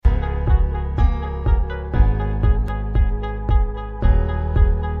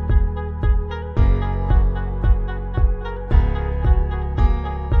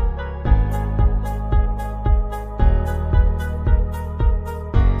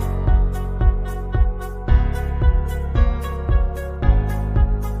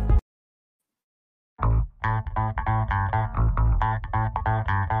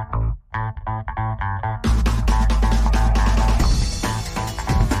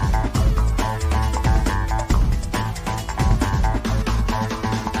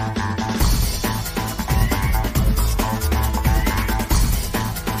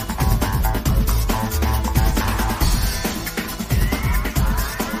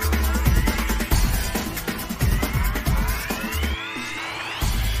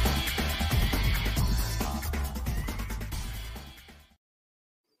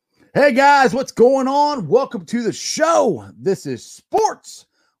Hey guys, what's going on? Welcome to the show. This is Sports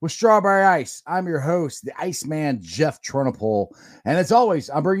with Strawberry Ice. I'm your host, the Iceman, Jeff Trunapole. And as always,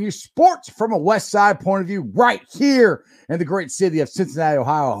 I'm bringing you sports from a West Side point of view right here in the great city of Cincinnati,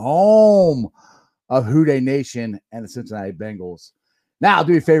 Ohio, home of Who Dey Nation and the Cincinnati Bengals. Now,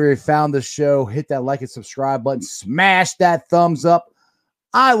 do me a favor if you found this show, hit that like and subscribe button, smash that thumbs up.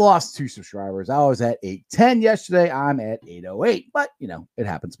 I lost 2 subscribers. I was at 810 yesterday. I'm at 808. But, it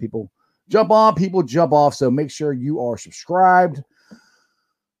happens. People jump on, people jump off. So make sure you are subscribed.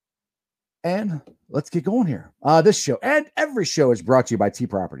 And let's get going here. This show and every show is brought to you by T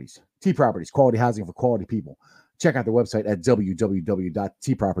Properties. T Properties, quality housing for quality people. Check out their website at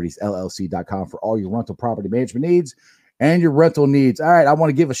www.tpropertiesllc.com for all your rental property management needs and your rental needs. All right, I want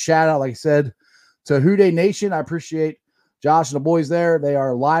to give a shout out, like I said, to Who Dey Nation. I appreciate Josh and the boys there. They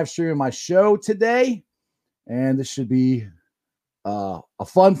are live streaming my show today. And this should be a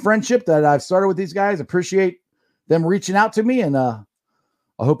fun friendship that I've started with these guys. Appreciate them reaching out to me. And I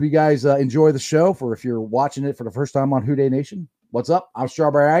hope you guys enjoy the show. For if you're watching it for the first time on Who Dey Nation. What's up? I'm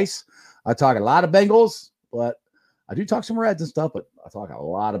Strawberry Ice. I talk a lot of Bengals, but I do talk some Reds and stuff, but I talk a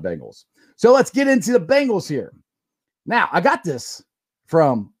lot of Bengals. So let's get into the Bengals here. Now, I got this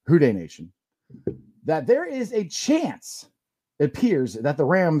from Who Dey Nation that there is a chance, it appears, that the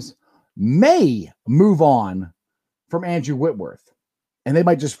Rams may move on from Andrew Whitworth, and they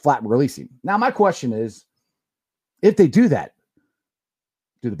might just flat release him. Now, my question is, if they do that,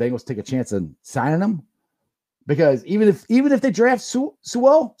 do the Bengals take a chance on signing him? Because even if they draft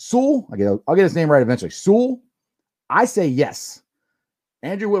Sewell, I'll get his name right eventually. Sewell, I say yes.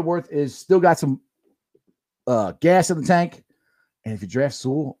 Andrew Whitworth is still got some gas in the tank, and if you draft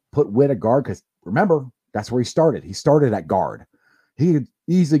Sewell, put Witt at guard, because remember, that's where he started. He started at guard. He could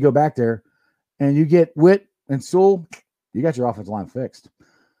easily go back there, and you get Witt and Sewell, you got your offensive line fixed.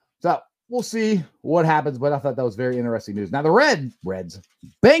 So we'll see what happens, but I thought that was very interesting news. Now, the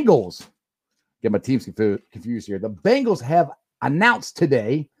Bengals, get my teams confused here. The Bengals have announced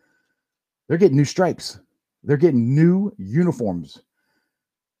today they're getting new stripes. They're getting new uniforms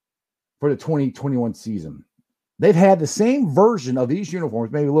for the 2021 season. They've had the same version of these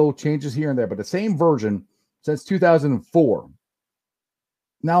uniforms, maybe little changes here and there, but the same version since 2004.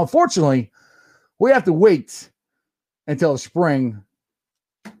 Now, unfortunately, we have to wait until the spring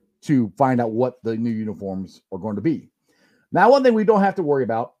to find out what the new uniforms are going to be. Now, one thing we don't have to worry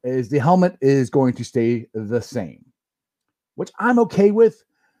about is the helmet is going to stay the same, which I'm okay with.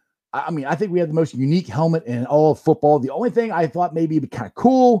 I mean, I think we have the most unique helmet in all of football. The only thing I thought maybe would be kind of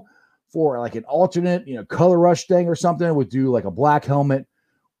cool for like an alternate, color rush thing or something would do like a black helmet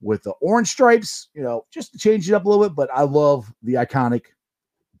with the orange stripes, just to change it up a little bit. But I love the iconic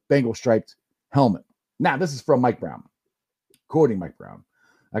Bengal striped helmet. Now, this is from Mike Brown, quoting Mike Brown.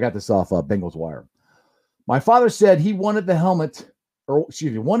 I got this off Bengals Wire. My father said he wanted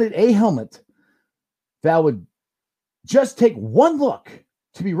wanted a helmet that would just take one look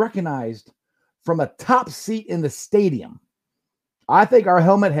to be recognized from a top seat in the stadium. I think our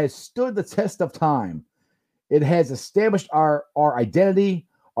helmet has stood the test of time. It has established our identity,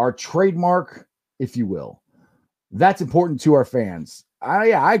 our trademark, if you will. That's important to our fans.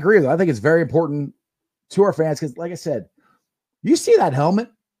 I agree with that. I think it's very important to our fans because, like I said, you see that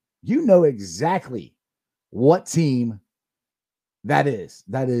helmet, you know exactly what team that is.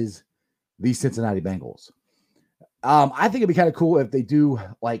 That is the Cincinnati Bengals. I think it'd be kind of cool if they do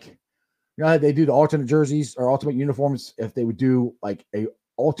they do the alternate jerseys or ultimate uniforms, if they would do like a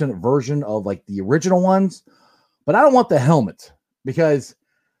alternate version of like the original ones. But I don't want the helmet, because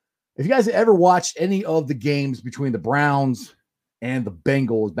if you guys ever watched any of the games between the Browns and the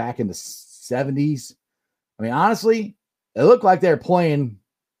Bengals back in the 70s, I mean, honestly, it looked like they're playing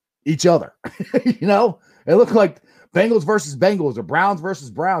each other. It looked like Bengals versus Bengals or Browns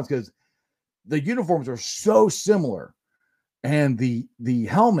versus Browns, because the uniforms are so similar. And the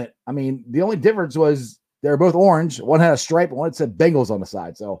helmet, I mean, the only difference was they're both orange. One had a stripe and one said Bengals on the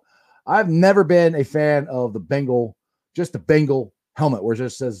side. So I've never been a fan of the Bengal helmet where it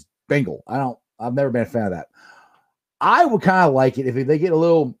just says Bengal. I've never been a fan of that. I would kind of like it if they get a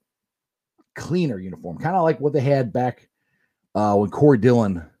little cleaner uniform, kind of like what they had back when Corey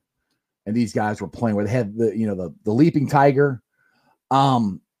Dillon and these guys were playing, where they had the leaping tiger.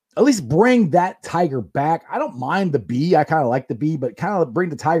 At least bring that tiger back. I don't mind the bee. I kind of like the bee, but kind of bring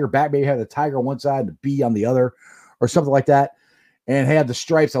the tiger back. Maybe have the tiger on one side and the bee on the other or something like that. And have the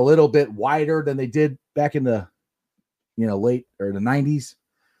stripes a little bit wider than they did back in the, late or the 90s.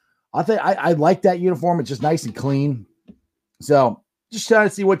 I think I like that uniform. It's just nice and clean. So just trying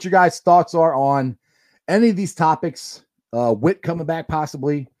to see what your guys' thoughts are on any of these topics. Witt coming back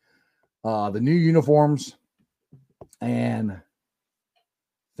possibly. the new uniforms, and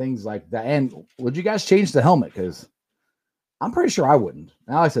things like that. And would you guys change the helmet? Because I'm pretty sure I wouldn't.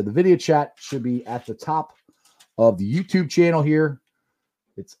 Now, like I said, the video chat should be at the top of the YouTube channel here.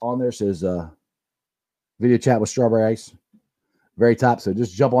 It's on there. It says video chat with Strawberry Ice. Very top. So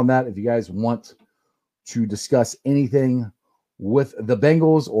just jump on that if you guys want to discuss anything with the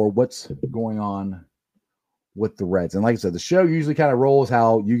Bengals or what's going on with the Reds. And like I said, the show usually kind of rolls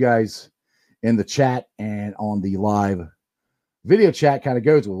how you guys in the chat and on the live video chat kind of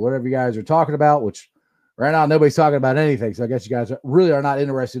goes with whatever you guys are talking about, which right now nobody's talking about anything. So I guess you guys really are not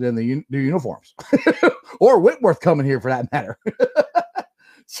interested in the new uniforms or Whitworth coming here for that matter.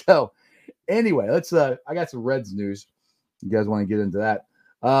 So anyway, let's I got some Reds news. You guys want to get into that?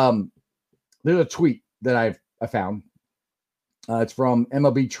 There's a tweet that I found. It's from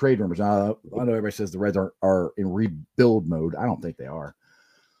MLB Trade Rumors. I know everybody says the Reds are in rebuild mode. I don't think they are.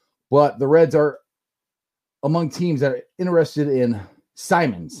 But the Reds are among teams that are interested in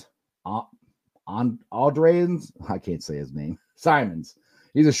Simons. Andrens, I can't say his name. Simons.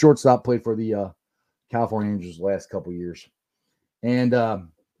 He's a shortstop, played for the California Angels the last couple years. And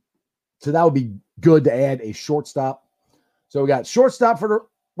so that would be good to add a shortstop. So we got shortstop for the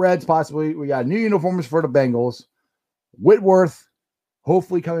Reds, possibly. We got new uniforms for the Bengals. Whitworth,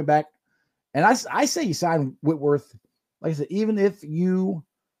 hopefully coming back. And I say you sign Whitworth, like I said, even if you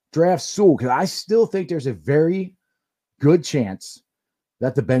draft Sewell, because I still think there's a very good chance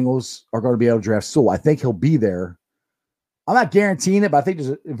that the Bengals are going to be able to draft Sewell. I think he'll be there. I'm not guaranteeing it, but I think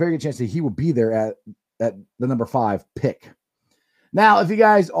there's a very good chance that he will be there at the number 5 pick. Now, if you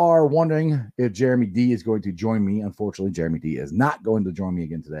guys are wondering if Jeremy D is going to join me, unfortunately, Jeremy D is not going to join me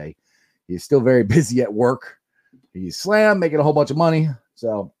again today. He's still very busy at work. He's slammed, making a whole bunch of money.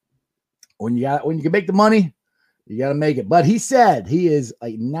 So when you can make the money, you got to make it. But he said he is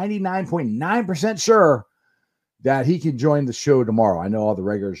like 99.9% sure that he can join the show tomorrow. I know all the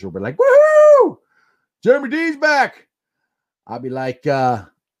regulars will be like, woohoo! Jeremy D's back. I'll be like, it'd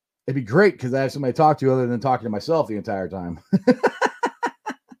be great because I have somebody to talk to other than talking to myself the entire time.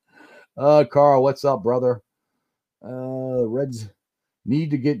 Carl, what's up, brother? Reds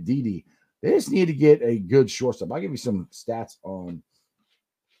need to get Didi. They just need to get a good shortstop. I'll give you some stats on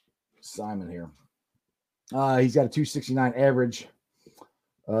Simon here. He's got a 269 average.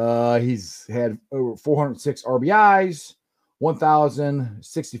 He's had over 406 RBIs,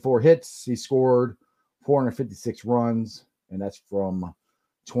 1,064 hits. He scored 456 runs, and that's from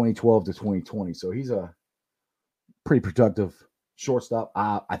 2012 to 2020. So he's a pretty productive shortstop.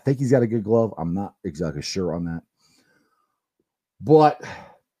 I think he's got a good glove. I'm not exactly sure on that, but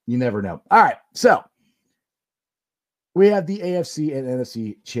you never know. All right, so we have the AFC and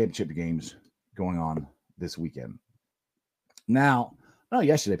NFC championship games going on this weekend. Now,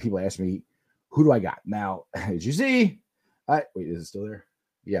 yesterday people asked me, who do I got? Now, as you see, wait, is it still there?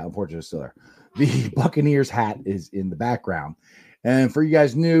 Yeah, unfortunately, it's still there. The Buccaneers hat is in the background. And for you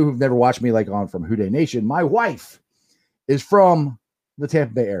guys new who've never watched me like on from Who Dey Nation, my wife is from the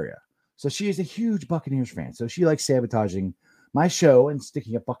Tampa Bay area. So she is a huge Buccaneers fan. So she likes sabotaging my show and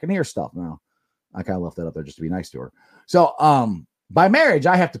sticking up Buccaneer stuff. Now, I kind of left that up there just to be nice to her. So by marriage,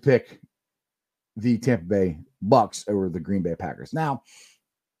 I have to pick the Tampa Bay Bucks over the Green Bay Packers. Now,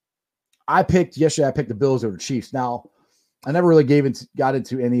 yesterday I picked the Bills over the Chiefs. Now, I never really got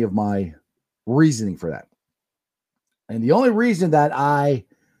into any of my reasoning for that. And the only reason that I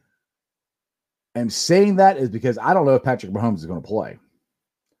am saying that is because I don't know if Patrick Mahomes is going to play.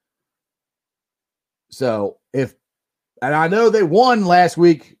 So and I know they won last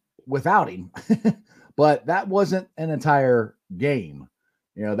week without him, but that wasn't an entire game.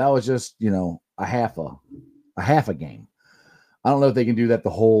 That was just, a half a game. I don't know if they can do that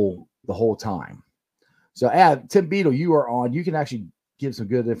the whole time. So, Tim Beadle, you are on. You can actually give some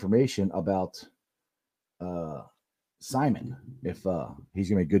good information about Simon, if he's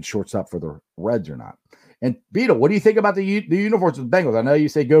going to be a good shortstop for the Reds or not. And Beadle, what do you think about the uniforms of the Bengals? I know you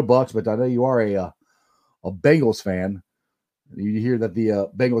say go Bucks, but I know you are a Bengals fan. You hear that the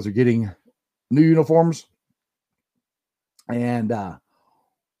Bengals are getting new uniforms. And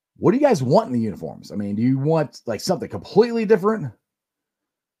what do you guys want in the uniforms? I mean, do you want like something completely different?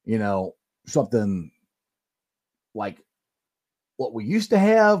 Something like what we used to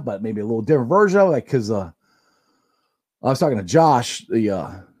have, but maybe a little different version of it. Like, because I was talking to Josh, one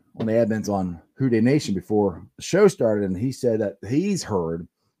of the admins on Who Dey Nation before the show started, and he said that he's heard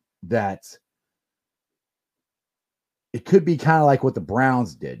that it could be kind of like what the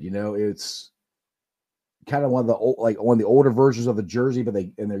Browns did. It's kind of one of the older versions of the jersey, but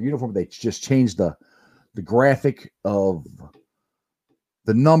in their uniform, they just changed the graphic of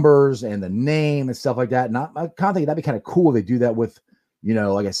the numbers and the name and stuff like that. And I kind of think that'd be kind of cool. They do that with,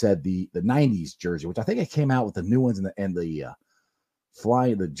 like I said, the 90s jersey, which I think it came out with the new ones and the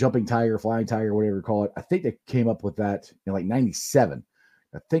jumping tiger, flying tiger, whatever you call it. I think they came up with that in like 97.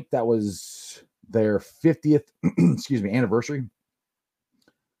 I think that was their 50th, anniversary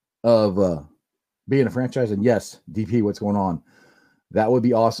of being a franchise. And yes, DP, what's going on? That would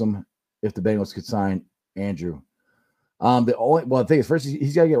be awesome if the Bengals could sign Andrew. The thing is, first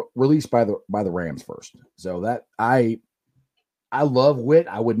he's got to get released by the Rams first. So that I love Witt.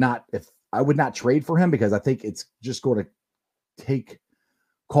 I would not trade for him because I think it's just going to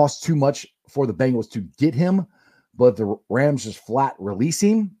cost too much for the Bengals to get him. But the Rams just flat release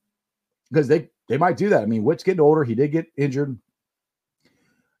him because they might do that. I mean, Witt's getting older. He did get injured.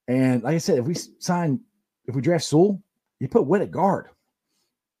 And like I said, if we draft Sewell, you put Witt at guard.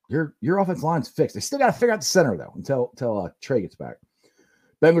 Your offensive line's fixed. They still got to figure out the center, though, until Trey gets back.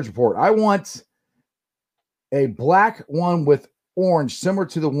 Bengals report. I want a black one with orange, similar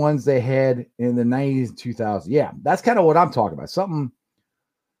to the ones they had in the 90s and 2000s. Yeah, that's kind of what I'm talking about. Something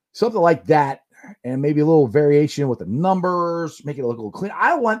like that, and maybe a little variation with the numbers, make it look a little clean.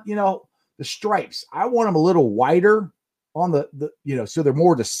 I want, the stripes. I want them a little wider on the so they're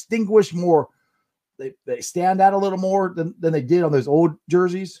more distinguished, more they stand out a little more than they did on those old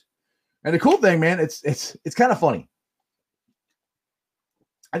jerseys. And the cool thing, man, it's kind of funny.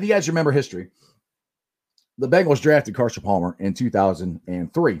 I think you guys remember history. The Bengals drafted Carson Palmer in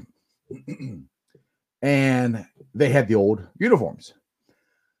 2003. And they had the old uniforms.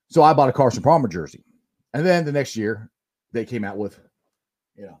 So I bought a Carson Palmer jersey. And then the next year, they came out with,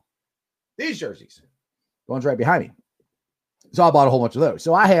 these jerseys. The ones right behind me. So I bought a whole bunch of those.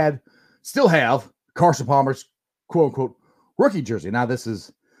 So I still have Carson Palmer's quote-unquote rookie jersey. Now this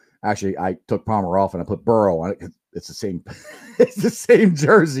is, actually, I took Palmer off and I put Burrow on it. It's the same, it's the same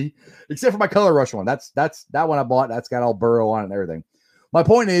jersey, except for my color rush one. That's that one I bought. That's got all Burrow on it and everything. My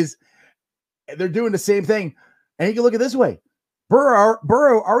point is, they're doing the same thing. And you can look at it this way. Burrow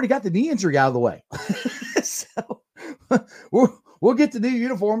already got the knee injury out of the way. So we'll get the new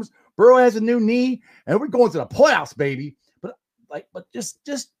uniforms. Burrow has a new knee, and we're going to the playoffs, baby. But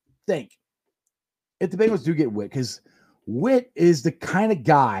just think, if the Bengals do get Witt, because Witt is the kind of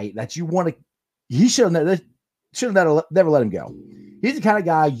guy that you want to. He should have never let him go. He's the kind of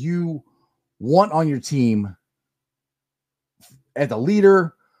guy you want on your team as a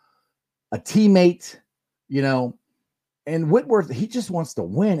leader, a teammate, And Whitworth, he just wants to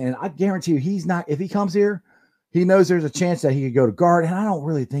win. And I guarantee you, he's not, if he comes here, he knows there's a chance that he could go to guard. And I don't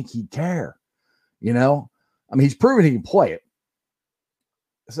really think he'd care. He's proven he can play it.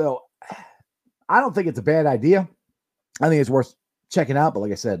 So I don't think it's a bad idea. I think it's worth checking out. But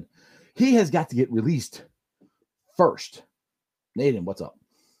like I said, he has got to get released first. Nathan, what's up?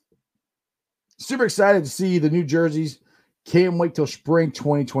 Super excited to see the new jerseys. Can't wait till spring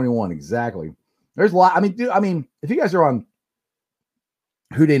 2021. Exactly. There's a lot. If you guys are on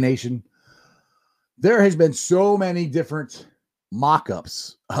Who Dey Nation, there has been so many different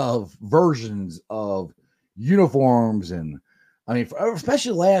mock-ups of versions of uniforms. And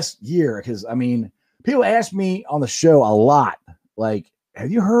especially last year, because people ask me on the show a lot, like,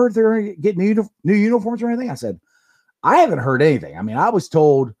 have you heard they're going to get new uniforms or anything? I said, I haven't heard anything. I was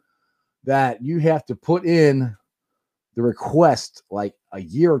told that you have to put in the request like a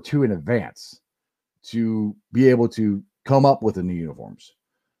year or two in advance to be able to come up with the new uniforms.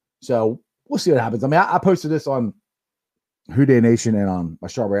 So we'll see what happens. I posted this on Who Dey Nation and on my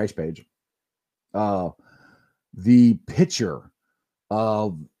Strawberry Ice page. The picture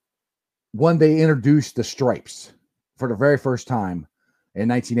of when they introduced the stripes for the very first time in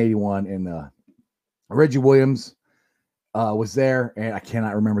 1981, and Reggie Williams was there, and I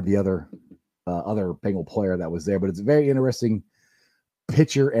cannot remember the other Bengal player that was there, but it's a very interesting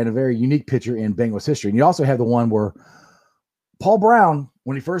picture and a very unique picture in Bengals history. And you also have the one where Paul Brown,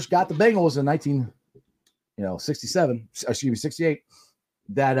 when he first got the Bengals in 68,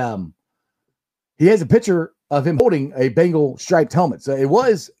 that he has a picture of him holding a Bengal striped helmet. So it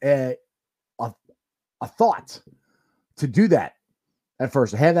was a thought to do that at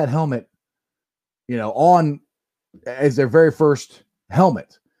first, to have that helmet, on as their very first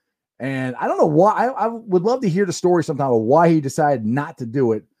helmet. And I don't know why. I would love to hear the story sometime of why he decided not to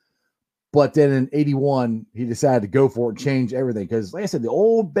do it. But then in 81, he decided to go for it and change everything. Because like I said, the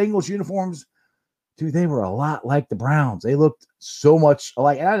old Bengals uniforms, dude, they were a lot like the Browns. They looked so much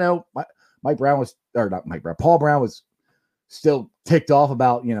alike. And I know Paul Brown was still ticked off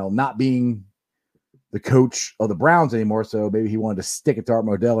about, not being the coach of the Browns anymore. So maybe he wanted to stick it to Art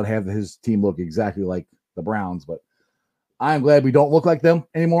Modell and have his team look exactly like the Browns. But I'm glad we don't look like them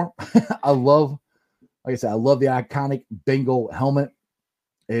anymore. I love, like I said, I love the iconic Bengal helmet.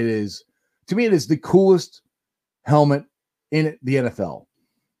 It is, to me, it is the coolest helmet in the NFL.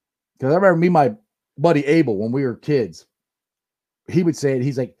 Because I remember me, my buddy Abel, when we were kids, he would say it.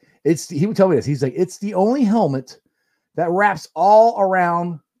 He's like, he would tell me this. He's like, it's the only helmet that wraps all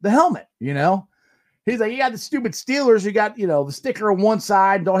around the helmet, you know? He's like, you got the stupid Steelers, you got, the sticker on one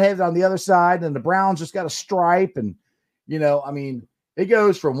side, don't have it on the other side, and the Browns just got a stripe. And, I mean, it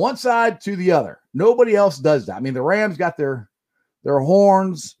goes from one side to the other. Nobody else does that. I mean, the Rams got their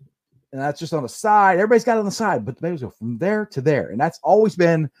horns, and that's just on the side. Everybody's got it on the side, but the Bengals go from there to there. And that's always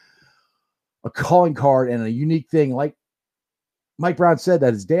been a calling card and a unique thing. Like Mike Brown said,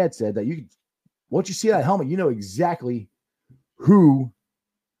 that his dad said, that once you see that helmet, you know exactly who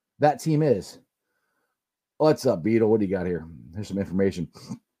that team is. What's up, Beetle? What do you got here? Here's some information.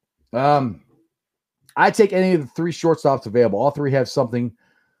 I take any of the three shortstops available. All three have something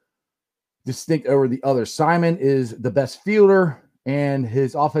distinct over the other. Simon is the best fielder, and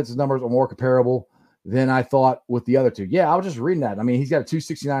his offensive numbers are more comparable than I thought with the other two. Yeah, I was just reading that. I mean, he's got a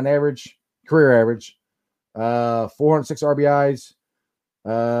 269 average, career average, 406 RBIs,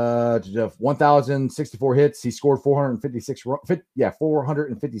 1,064 hits. He scored 456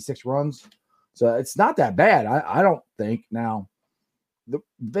 runs. So it's not that bad, I don't think. Now,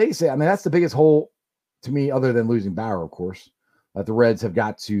 they say, I mean, that's the biggest hole to me, other than losing Bauer, of course, that the Reds have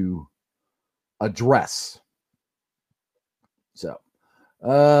got to address. So,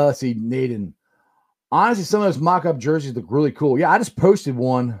 let's see, Nathan. Honestly, some of those mock-up jerseys look really cool. Yeah, I just posted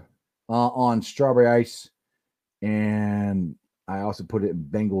one on Strawberry Ice, and I also put it in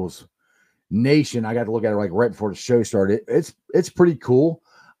Bengals Nation. I got to look at it like right before the show started. It's pretty cool.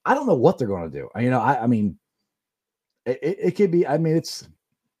 I don't know what they're going to do. I mean, it could be. I mean,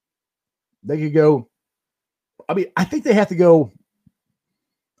 they could go. I mean, I think they have to go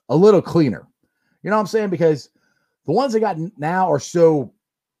a little cleaner. You know what I'm saying? Because the ones they got now are so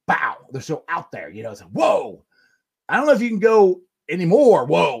bow. They're so out there. It's like, whoa. I don't know if you can go any more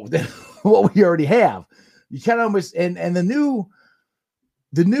whoa than what we already have. You kind of almost and the new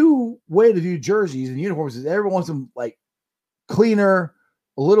way to do jerseys and uniforms is everyone wants them like cleaner,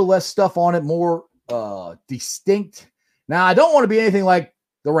 a little less stuff on it, more distinct. Now, I don't want to be anything like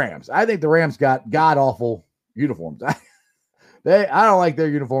the Rams. I think the Rams got god-awful uniforms. I don't like their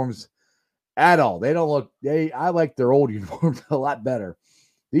uniforms at all. They don't look. I like their old uniforms a lot better.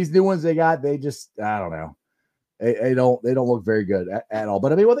 These new ones they got, they just, I don't know. They don't look very good at all.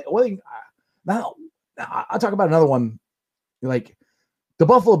 But I mean, one thing now I'll talk about another one, like the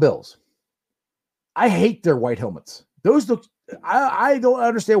Buffalo Bills. I hate their white helmets. Those look. I don't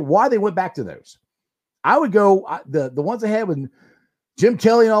understand why they went back to those. I would go the ones they had with Jim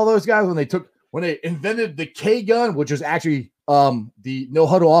Kelly and all those guys when they invented the K gun, which was actually the no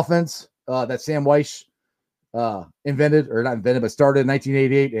huddle offense that Sam Weiss invented, or not invented, but started in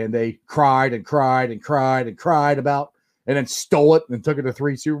 1988, and they cried about, and then stole it and took it to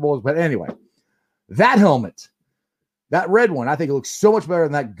 3 Super Bowls. But anyway, that helmet, that red one, I think it looks so much better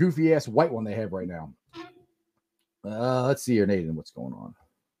than that goofy ass white one they have right now. Let's see here, Nathan, what's going on?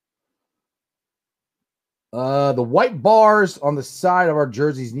 The white bars on the side of our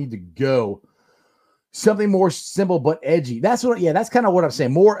jerseys need to go. Something more simple but edgy. That's kind of what I'm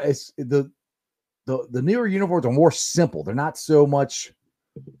saying. More is the newer uniforms are more simple. They're not so much,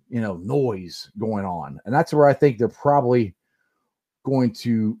 noise going on. And that's where I think they're probably going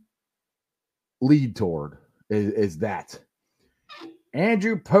to lead toward is that.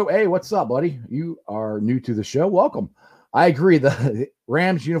 Andrew Poe, hey, what's up, buddy? You are new to the show. Welcome. I agree. The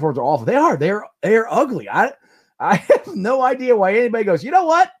Rams uniforms are awful. They are. They're ugly. I have no idea why anybody goes, you know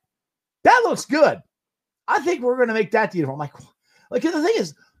what? That looks good. I think we're going to make that the uniform. Like the thing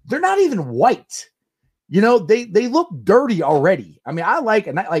is, they're not even white. They look dirty already. I mean, I like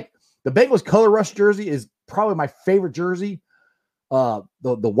the Bengals color rush jersey is probably my favorite jersey. The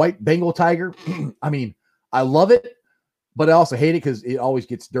white Bengal tiger. I mean, I love it. But I also hate it because it always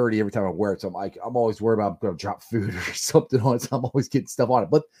gets dirty every time I wear it. So I'm always worried about I'm going to drop food or something on it. So I'm always getting stuff on it.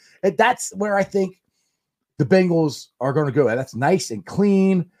 But that's where I think the Bengals are going to go. That's nice and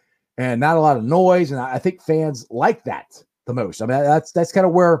clean and not a lot of noise. And I think fans like that the most. I mean, that's kind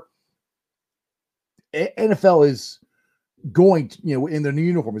of where NFL is going to, in their new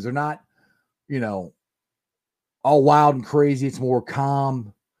uniforms. They're not, all wild and crazy. It's more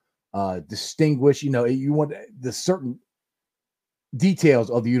calm, distinguished. You want the certain details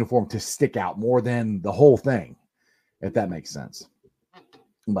of the uniform to stick out more than the whole thing, if that makes sense.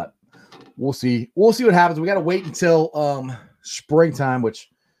 But we'll see. We'll see what happens. We got to wait until springtime, which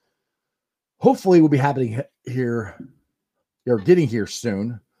hopefully will be happening here They're getting here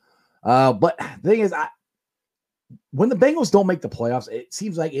soon. But the thing is, when the Bengals don't make the playoffs, it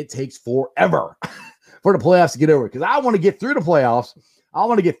seems like it takes forever for the playoffs to get over. Because I want to get through the playoffs. I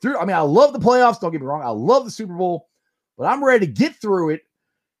want to get through. I mean, I love the playoffs. Don't get me wrong. I love the Super Bowl. But I'm ready to get through it,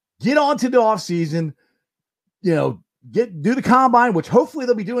 get on to the offseason, do the combine, which hopefully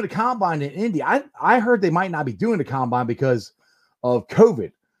they'll be doing the combine in Indy. I heard they might not be doing the combine because of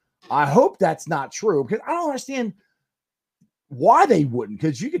COVID. I hope that's not true because I don't understand why they wouldn't.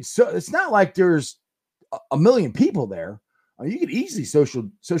 Because it's not like there's a million people there. I mean, you could easily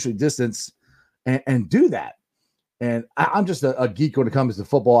socially distance and do that. And I'm just a geek when it comes to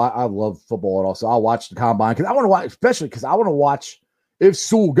football. I love football and all, so I'll watch the combine because I want to watch, especially because I want to watch if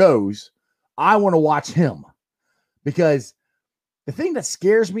Sewell goes. I want to watch him because the thing that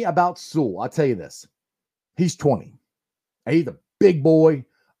scares me about Sewell, I'll tell you this: he's 20. He's a big boy.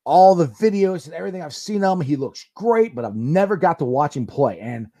 All the videos and everything I've seen of him, he looks great, but I've never got to watch him play.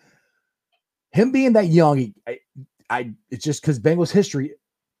 And him being that young, it's just because Bengals history.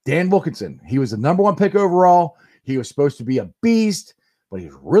 Dan Wilkinson, he was the number 1 pick overall. He was supposed to be a beast, but he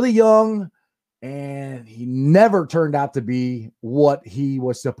was really young, and he never turned out to be what he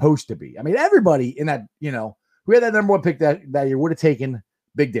was supposed to be. I mean, everybody in that, who had that number 1 pick that year would have taken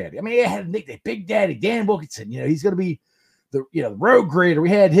Big Daddy. I mean, he had a nickname, Big Daddy, Dan Wilkinson. He's going to be the road grader. We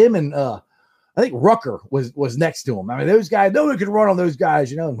had him and I think Rucker was next to him. I mean, those guys, nobody could run on those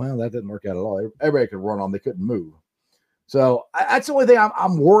guys. Well, that didn't work out at all. Everybody could run on. They couldn't move. So that's the only thing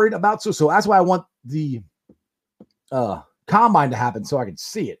I'm worried about. So that's why I want the combine to happen so I can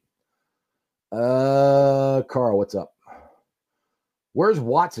see it. Carl, what's up? Where's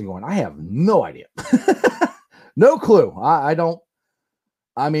Watson going? I have no idea. No clue. I don't.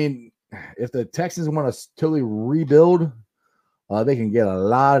 I mean, if the Texans want to totally rebuild, they can get a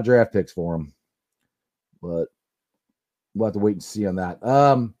lot of draft picks for him. But we'll have to wait and see on that.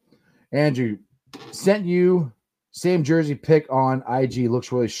 Andrew, sent you same jersey pick on IG.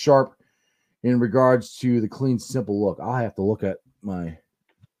 Looks really sharp in regards to the clean, simple look. I'll have to look at my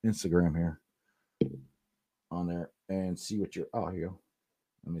Instagram here on there and see what you're. Oh, here you go.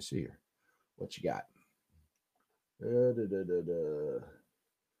 Let me see here. What you got?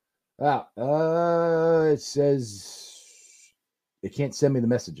 It says it can't send me the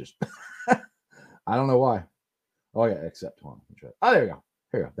messages. I don't know why. Oh, yeah, accept one. Oh, there you go.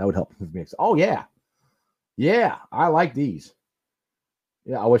 Here you go. That would help with me. Oh, yeah. Yeah, I like these.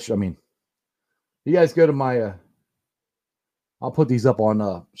 Yeah, you guys go to my, I'll put these up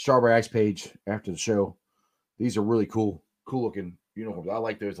on Strawberry Ice page after the show. These are really cool looking uniforms. I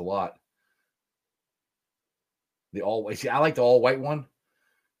like those a lot. The all white. See, I like the all white one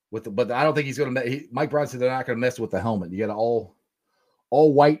but I don't think he's going to. Mike Brown said they're not going to mess with the helmet. You got an all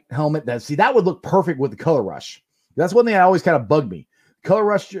white helmet. That would look perfect with the color rush. That's one thing that always kind of bugged me. Color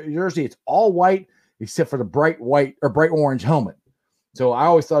rush jersey, it's all white except for the bright white or bright orange helmet. So I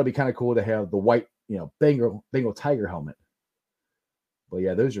always thought it'd be kind of cool to have the white, Bengal Tiger helmet. But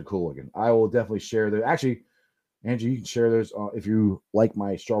yeah, those are cool looking. I will definitely share those. Actually, Andrew, you can share those if you like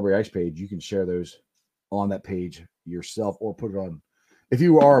my Strawberry Ice page. You can share those on that page yourself, or put it on. If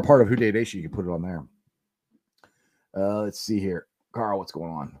you are a part of Who Dey Nation, you can put it on there. Let's see here, Carl, what's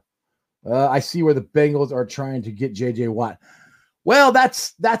going on? I see where the Bengals are trying to get J.J. Watt. Well,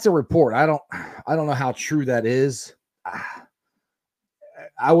 that's a report. I don't know how true that is.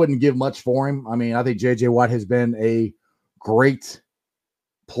 I wouldn't give much for him. I mean, I think J.J. Watt has been a great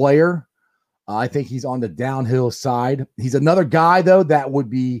player. I think he's on the downhill side. He's another guy, though, that would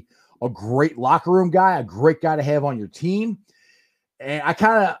be a great locker room guy, a great guy to have on your team. And I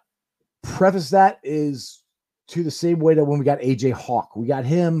kind of preface that is to the same way that when we got AJ Hawk, we got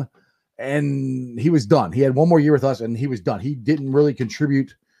him and he was done. He had one more year with us and he was done. He didn't really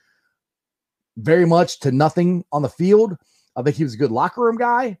contribute very much to nothing on the field. I think he was a good locker room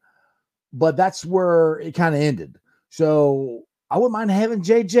guy, but that's where it kind of ended. So I wouldn't mind having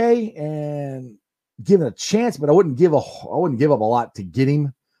JJ and giving a chance, but I wouldn't give up a lot to get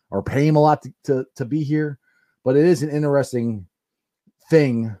him or pay him a lot to be here. But it is an interesting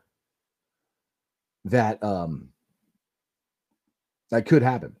thing that that could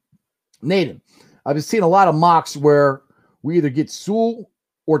happen. Nathan, I've been seeing a lot of mocks where we either get Sewell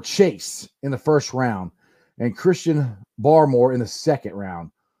or Chase in the first round and Christian Barmore in the second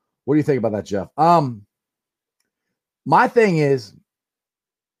round. What do you think about that, Jeff? My thing is,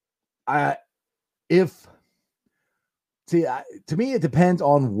 to me, it depends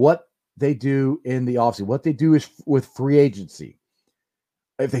on what they do in the offseason. What they do is with free agency.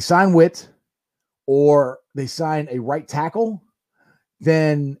 If they sign Witt or they sign a right tackle,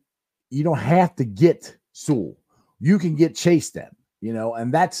 then you don't have to get Sewell. you can get Chase then,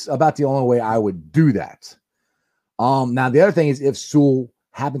 and that's about the only way I would do that. Now the other thing is if Sewell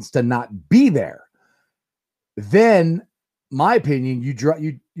happens to not be there, then my opinion,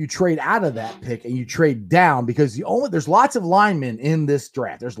 you trade out of that pick and you trade down, because there's lots of linemen in this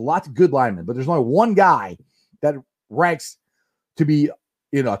draft. There's lots of good linemen, but there's only one guy that ranks to be,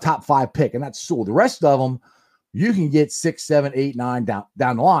 a top 5 pick, and that's Sewell. The rest of them, you can get 6, 7, 8, 9 down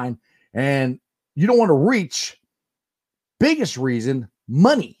the line, and you don't want to reach. Biggest reason,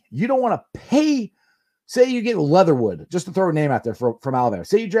 money. You don't want to pay. Say you get Leatherwood, just to throw a name out there from Alabama.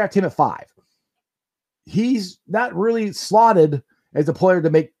 Say you draft him at 5. He's not really slotted as a player to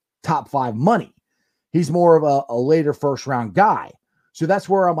make top 5 money. He's more of a later first round guy. So that's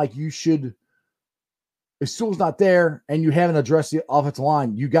where I'm like, you should, if Sewell's not there and you haven't addressed the offensive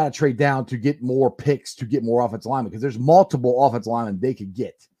line, you got to trade down to get more picks to get more offensive linemen, because there's multiple offensive linemen they could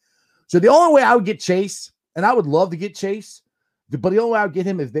get. So the only way I would get Chase, and I would love to get Chase, but the only way I would get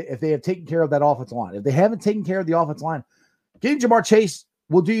him is if they have taken care of that offensive line. If they haven't taken care of the offensive line, getting Ja'Marr Chase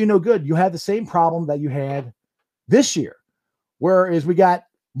will do you no good. You have the same problem that you had this year, whereas we got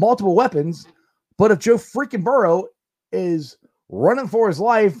multiple weapons, but if Joe freaking Burrow is running for his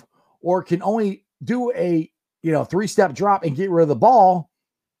life or can only do a 3-step drop and get rid of the ball,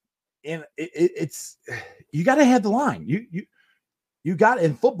 and it's you got to have the line. You got,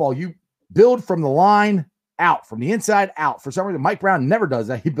 in football, you build from the line out, from the inside out. For some reason, Mike Brown never does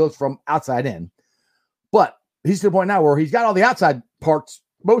that. He builds from outside in, but he's to the point now where he's got all the outside parts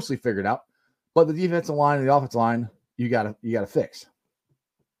mostly figured out, but the defensive line and the offensive line, you gotta fix.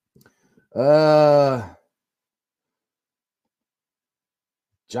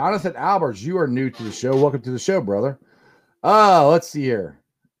 Jonathan Alberts, you are new to the show. Welcome to the show, brother. Let's see here.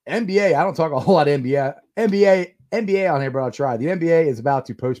 NBA. I don't talk a whole lot of NBA on here, but I'll try. The NBA is about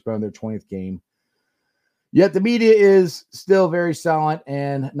to postpone their 20th game. Yet the media is still very silent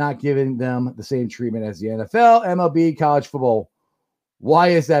and not giving them the same treatment as the NFL, MLB, college football. Why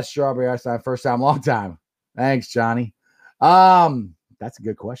is that, Strawberry Ice Time? First time, long time. Thanks, Johnny. That's a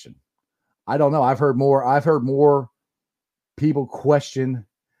good question. I don't know. I've heard more people question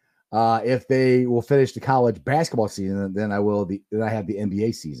if they will finish the college basketball season than I have the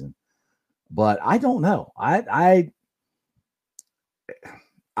NBA season. But I don't know. I'm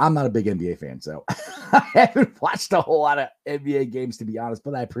not a big NBA fan, so I haven't watched a whole lot of NBA games, to be honest,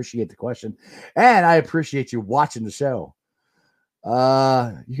 but I appreciate the question, and I appreciate you watching the show.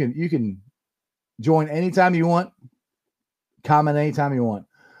 You can join anytime you want, comment anytime you want.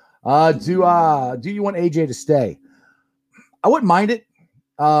 Do you want AJ to stay? I wouldn't mind it.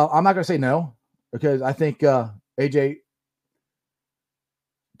 I'm not going to say no, because I think AJ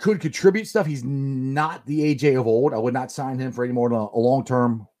could contribute stuff. He's not the AJ of old. I would not sign him for any more than a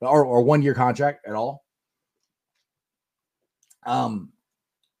long-term or 1-year contract at all.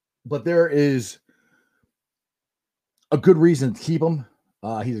 But there is a good reason to keep him.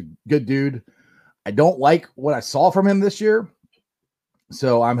 He's a good dude. I don't like what I saw from him this year,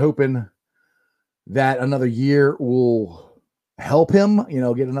 so I'm hoping that another year will help him,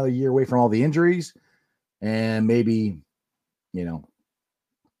 get another year away from all the injuries, and maybe,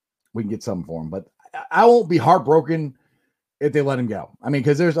 we can get something for him. But I won't be heartbroken if they let him go. I mean,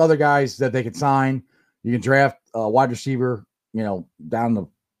 because there's other guys that they could sign. You can draft a wide receiver, down the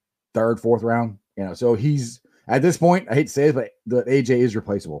 3rd, 4th round. So he's, at this point, I hate to say it, but the AJ is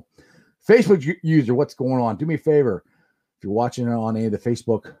replaceable. Facebook user, what's going on? Do me a favor. If you're watching on any of the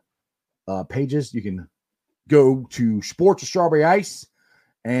Facebook pages, you can go to Sports with Strawberry Ice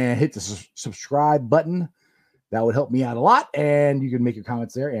and hit the subscribe button. That would help me out a lot, and you can make your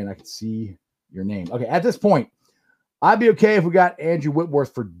comments there, and I can see your name. Okay, at this point, I'd be okay if we got Andrew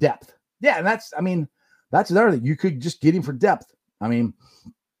Whitworth for depth. Yeah, and that's another thing. You could just get him for depth. I mean,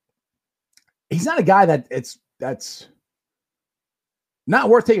 he's not a guy that's not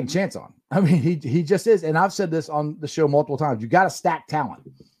worth taking a chance on. I mean, he just is, and I've said this on the show multiple times. You got to stack talent.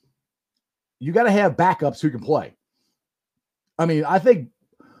 You got to have backups who can play. I mean, I think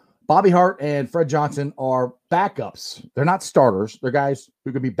Bobby Hart and Fred Johnson are backups. They're not starters. They're guys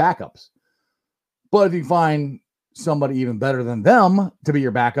who could be backups. But if you find somebody even better than them to be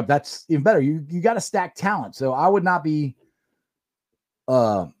your backup, that's even better. You got to stack talent. So I would not be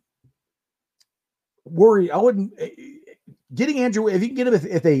worried. I wouldn't getting Andrew. If you can get him,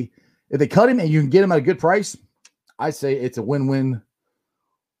 if they cut him and you can get him at a good price, I say it's a win-win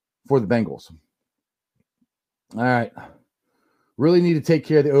for the Bengals. All right. Really need to take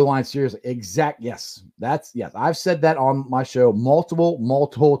care of the O-line seriously. Yes. I've said that on my show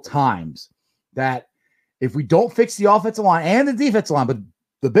multiple times, that if we don't fix the offensive line and the defensive line, but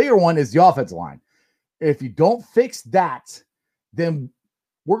the bigger one is the offensive line. If you don't fix that, then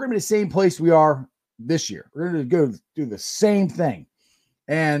we're going to be the same place we are this year. We're going to go do the same thing.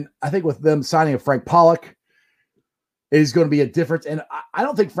 And I think with them signing a Frank Pollock is going to be a difference. And I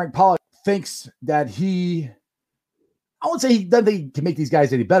don't think Frank Pollock thinks that I won't say he doesn't think he can make these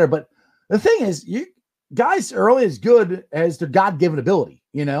guys any better, but the thing is, you guys are only as good as their God-given ability,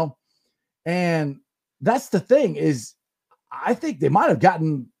 And that's the thing is, I think they might have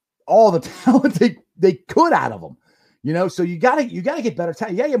gotten all the talent they could out of them, So you gotta get better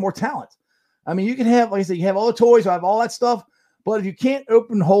talent. You gotta get more talent. I mean, you can have, like I said, you have all the toys, you have all that stuff, but if you can't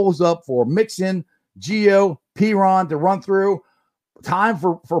open holes up for Mixon, Gio, Piron to run through, time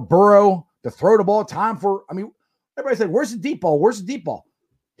for Burrow to throw the ball, everybody said, "Where's the deep ball? Where's the deep ball?"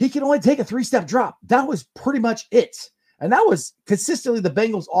 He can only take a 3-step drop. That was pretty much it, and that was consistently the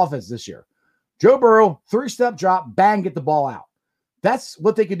Bengals' offense this year. Joe Burrow, 3-step drop, bang, get the ball out. That's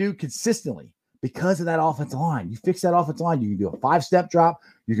what they can do consistently because of that offensive line. You fix that offensive line, you can do a 5-step drop.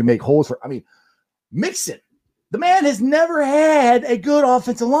 You can make holes Mixon. The man has never had a good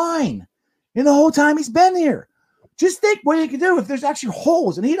offensive line in the whole time he's been here. Just think what he can do if there's actually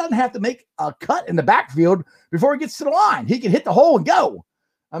holes, and he doesn't have to make a cut in the backfield before he gets to the line. He can hit the hole and go.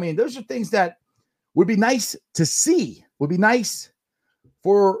 Those are things that would be nice to see. Would be nice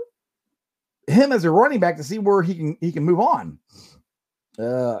for him as a running back to see where he can move on. Hang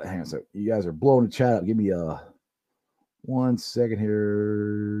on a second. You guys are blowing the chat up. Give me 1 second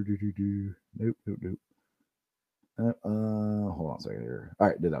here. Nope. Hold on a second here. All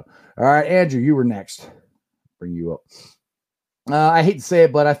right, did that. All right, Andrew, you were next. Bring you up. I hate to say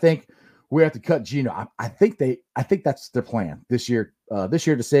it, but I think we have to cut Geno. I think that's their plan this year. This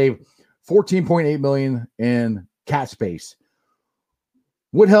year to save $14.8 million in cap space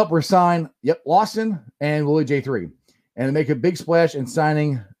would help resign Lawson and Willie J3 and make a big splash in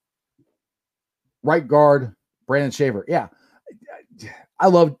signing right guard Brandon Shaver. Yeah, I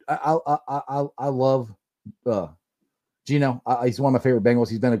love Geno. He's one of my favorite Bengals.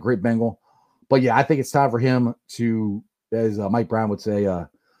 He's been a great Bengal. But yeah, I think it's time for him to, as Mike Brown would say,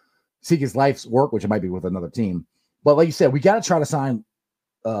 seek his life's work, which it might be with another team. But like you said, we got to try to sign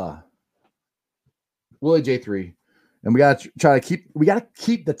Willie J3, and we got to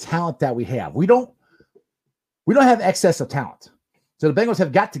keep the talent that we have. We don't have excess of talent, so the Bengals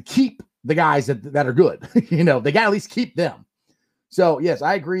have got to keep the guys that are good. They got to at least keep them. So yes,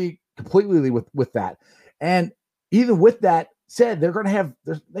 I agree completely with that. And even with that said, they're going to have,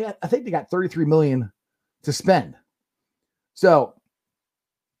 I think they got $33 million to spend. So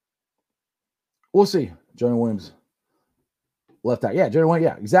we'll see. Jonah Williams left out. Yeah, Jonah Williams.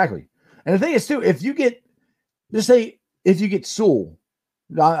 Yeah, exactly. And the thing is too, if you get Sewell,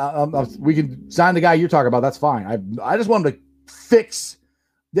 we can sign the guy you're talking about. That's fine. I just want them to fix.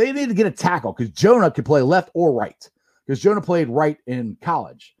 They need to get a tackle because Jonah could play left or right because Jonah played right in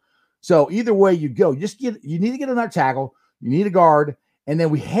college. So either way you go, you need to get another tackle. You need a guard. And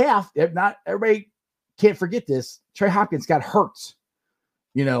then if not, everybody can't forget this. Trey Hopkins got hurt,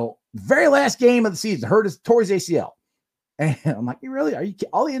 very last game of the season, tore his ACL. And I'm like,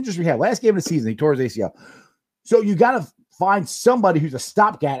 all the injuries we had last game of the season, he tore his ACL. So you got to find somebody who's a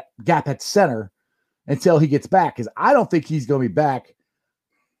stopgap at center until he gets back. Cause I don't think he's going to be back.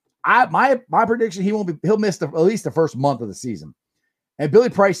 My prediction, he'll miss at least the first month of the season. And Billy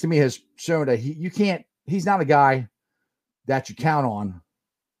Price to me has shown that he's not a guy that you count on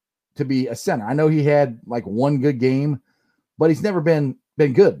to be a center. I know he had like one good game, but he's never been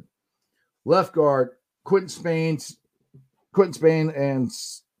good. Left guard, Quentin Spain and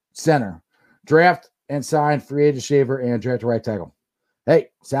center. Draft and sign free agent Shaver and draft a right tackle. Hey,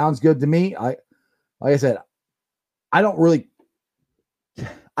 sounds good to me. Like I said, I don't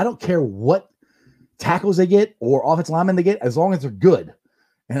care what tackles they get or offensive linemen they get, as long as they're good.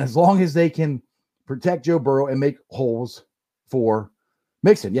 And as long as they can protect Joe Burrow and make holes for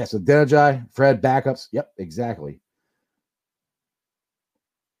Mixon. Yes, so Denajai, Fred, backups. Yep, exactly.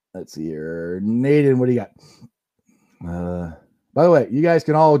 Let's see here. Nathan, what do you got? By the way, you guys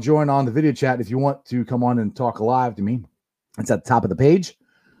can all join on the video chat if you want to come on and talk live to me. It's at the top of the page.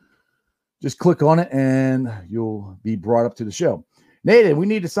 Just click on it and you'll be brought up to the show. Nathan, we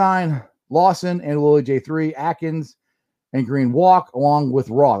need to sign Lawson and Willie J3, Atkins, and Green walk along with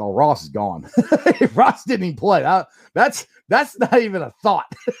Ross. Oh, Ross is gone. Ross didn't even play. That's not even a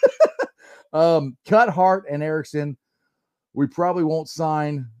thought. Cut Hart and Erickson. We probably won't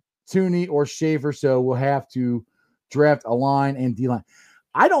sign Tooney or Schaefer, so we'll have to draft a line and D-line.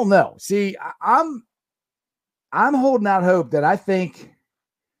 I don't know. See, I'm holding out hope that I think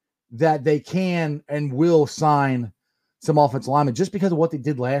that they can and will sign some offensive linemen just because of what they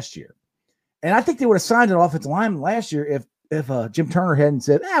did last year. And I think they would have signed an offensive lineman last year if Jim Turner hadn't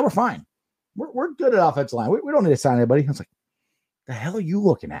said, we're fine. We're good at offensive line. We don't need to sign anybody. I was like, the hell are you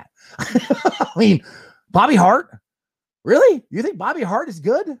looking at? I mean, Bobby Hart? Really? You think Bobby Hart is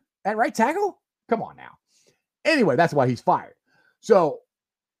good at right tackle? Come on now. Anyway, that's why he's fired. So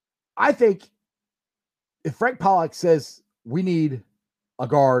I think if Frank Pollock says we need a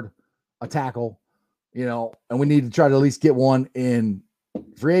guard, a tackle, and we need to try to at least get one in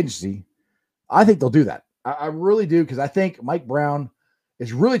free agency, I think they'll do that. I really do, because I think Mike Brown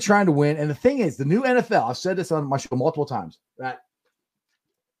is really trying to win. And the thing is, the new NFL, I've said this on my show multiple times, that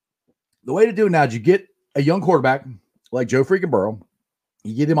the way to do it now is you get a young quarterback like Joe freaking Burrow,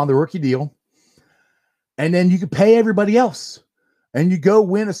 you get him on the rookie deal, and then you can pay everybody else, and you go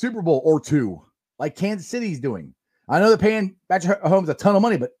win a Super Bowl or two, like Kansas City's doing. I know they're paying Patrick Mahomes a ton of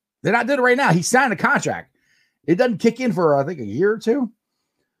money, but they're not doing it right now. He signed a contract. It doesn't kick in for, I think, a year or two.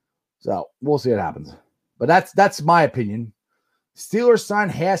 So we'll see what happens. But that's my opinion. Steelers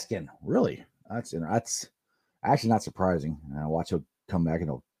signed Haskin. Really? That's actually not surprising. Watch he'll come back and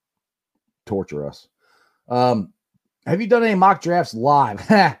he'll torture us. Have you done any mock drafts live?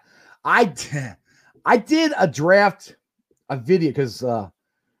 I did a draft, a video, because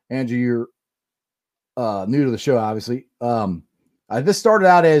Andrew, you're new to the show, obviously. This started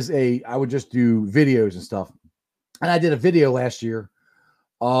out as I would just do videos and stuff. And I did a video last year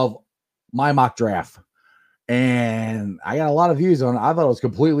of my mock draft. And I got a lot of views on it. I thought it was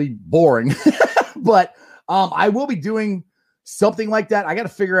completely boring. But I will be doing something like that. I got to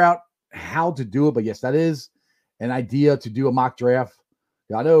figure out how to do it. But yes, that is an idea, to do a mock draft.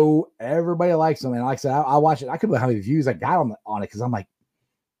 I know everybody likes them. And like I said, I watch it. I couldn't believe how many views I got on it, because I'm like,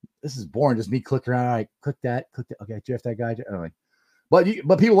 this is boring. Just me clicking around. I click that. Okay, draft that guy. Anyway. But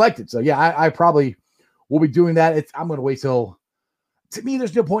people liked it. So yeah, I probably will be doing that. I'm going to wait till. To me,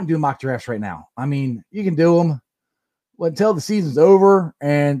 there's no point in doing mock drafts right now. I mean, you can do them until the season's over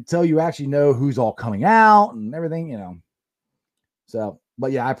and until you actually know who's all coming out and everything, So,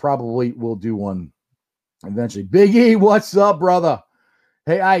 but yeah, I probably will do one eventually. Big E, what's up, brother?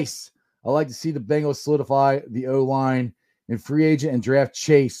 Hey, Ice. I'd like to see the Bengals solidify the O-line in free agent and draft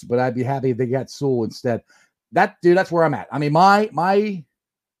Chase, but I'd be happy if they got Sewell instead. That's where I'm at. I mean, my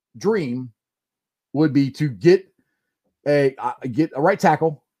dream would be to get a right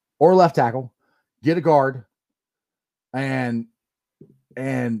tackle or a left tackle, get a guard, and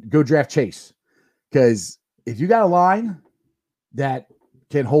go draft Chase. Because if you got a line that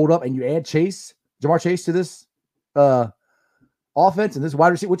can hold up and you add Ja'Marr Chase to this offense and this wide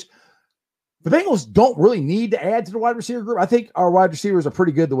receiver, which the Bengals don't really need to add to the wide receiver group. I think our wide receivers are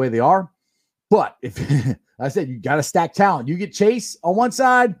pretty good the way they are. But if I said you got to stack talent, you get Chase on one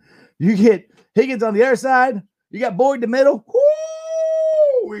side, you get Higgins on the other side, you got Boyd in the middle.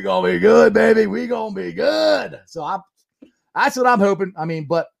 Woo! We gonna be good, baby. We gonna be good. So that's what I'm hoping. I mean,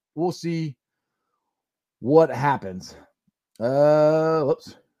 but we'll see what happens.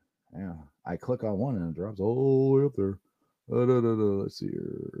 Whoops. Yeah, I click on one and it drops all the way up there. Let's see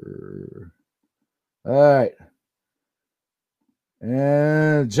here. All right.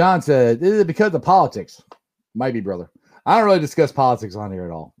 And John said, is it because of politics? Might be, brother. I don't really discuss politics on here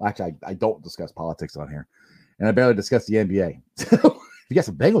at all. Actually, I don't discuss politics on here. And I barely discuss the NBA. So if you got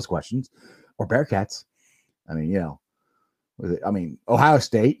some Bengals questions or Bearcats, I mean, Ohio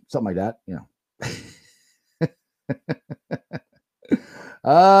State, something like that,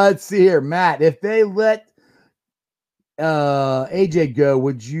 let's see here. Matt, if they let AJ go,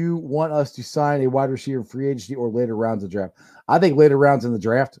 would you want us to sign a wide receiver in free agency or later rounds of the draft? I think later rounds in the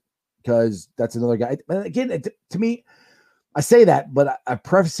draft, because that's another guy. Again, to me, I say that, but I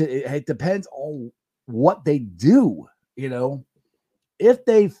preface it. It depends on what they do. If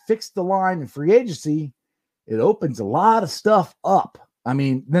they fix the line in free agency, it opens a lot of stuff up. I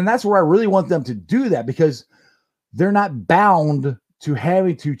mean, then that's where I really want them to do that, because they're not bound to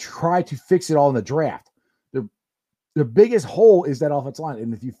having to try to fix it all in the draft. The biggest hole is that offensive line.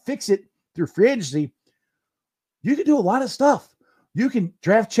 And if you fix it through free agency, you can do a lot of stuff. You can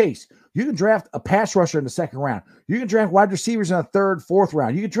draft Chase. You can draft a pass rusher in the second round. You can draft wide receivers in the third, fourth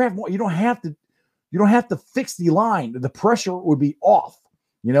round. You can draft more. You don't have to fix the line. The pressure would be off,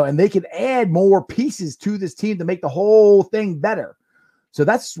 and they can add more pieces to this team to make the whole thing better. So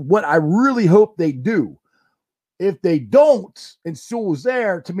that's what I really hope they do. If they don't, and Sewell's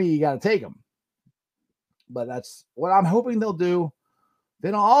there, to me, you got to take them. But that's what I'm hoping they'll do. They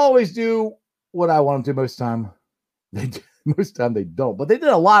don't always do what I want them to most of the time. Most of the time they don't. But they did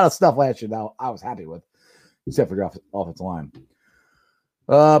a lot of stuff last year that I was happy with, except for the offensive line.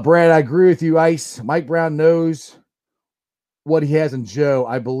 Brad, I agree with you, Ice. Mike Brown knows what he has in Joe,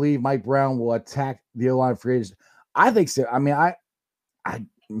 I believe Mike Brown will attack the O-line free agents. I think so. I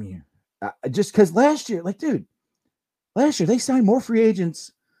mean, just because last year, last year they signed more free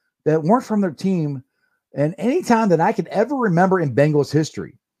agents that weren't from their team and any time that I could ever remember in Bengals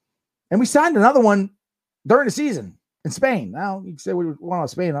history. And we signed another one during the season in Spain. Now, you can say we went on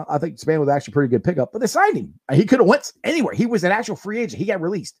Spain. I think Spain was actually a pretty good pickup, but they signed him. He could have went anywhere. He was an actual free agent. He got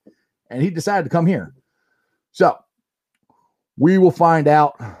released, and he decided to come here. So we will find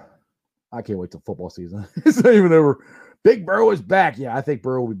out. I can't wait till football season. It's not even over. Big Burrow is back. Yeah, I think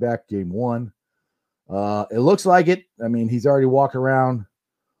Burrow will be back game 1. It looks like it. I mean, he's already walking around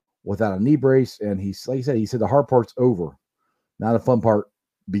without a knee brace, and he's like he said the hard part's over. Now the fun part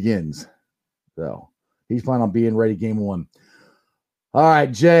begins. So he's planning on being ready game 1. All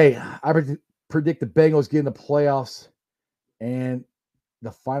right, Jay, I predict the Bengals get in the playoffs and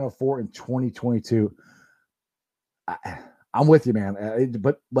the Final Four in 2022. I'm with you, man.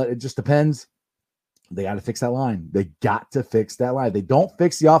 But it just depends. They got to fix that line. They got to fix that line. They don't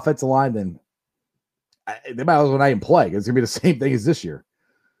fix the offensive line, then they might as well not even play. It's going to be the same thing as this year.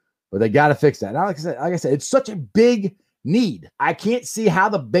 But they got to fix that. Now, like I said, it's such a big need. I can't see how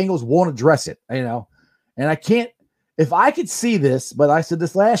the Bengals won't address it, And I can't, if I could see this, but I said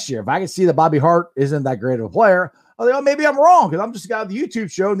this last year, if I could see that Bobby Hart isn't that great of a player, I'll think, maybe I'm wrong because I'm just a guy on the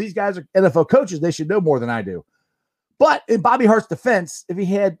YouTube show and these guys are NFL coaches. They should know more than I do. But in Bobby Hart's defense, if he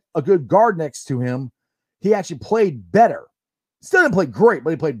had a good guard next to him, he actually played better. Still didn't play great,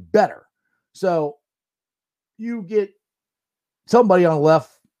 but he played better. So you get somebody on the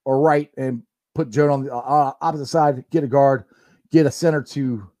left or right and put Joe on the opposite side, get a guard, get a center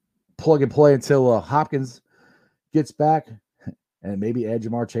to plug and play until Hopkins gets back, and maybe add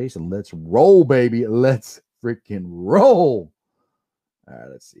Jamar Chase, and let's roll, baby. Let's freaking roll. All right,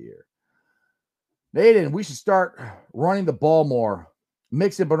 let's see here. Nathan, we should start running the ball more.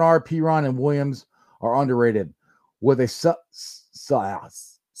 Mixon, Bernard, Piron, and Williams are underrated. With a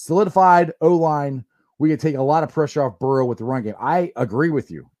solidified O-line, we can take a lot of pressure off Burrow with the run game. I agree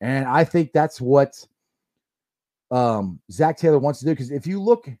with you. And I think that's what Zach Taylor wants to do. Because if you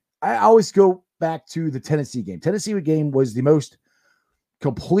look, I always go back to the Tennessee game. Tennessee game was the most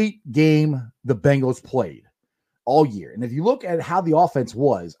complete game the Bengals played all year. And if you look at how the offense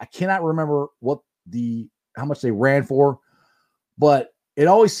was, I cannot remember how much they ran for, but it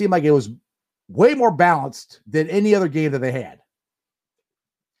always seemed like it was way more balanced than any other game that they had.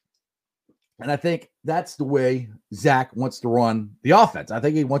 And I think that's the way Zach wants to run the offense. I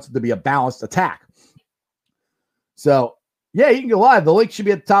think he wants it to be a balanced attack. So, yeah, you can go live. The link should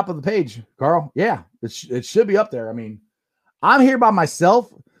be at the top of the page, Carl. Yeah, it should be up there. I mean, I'm here by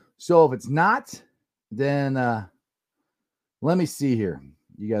myself, so if it's not, then let me see here.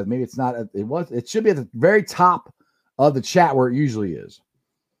 You guys, maybe it's not. It should be at the very top of the chat where it usually is.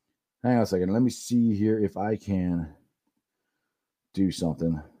 Hang on a second. Let me see here if I can do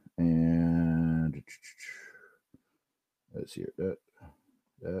something. And let's see here.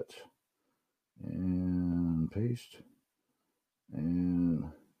 That. And paste. And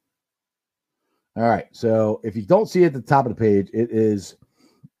all right. So if you don't see it at the top of the page, it is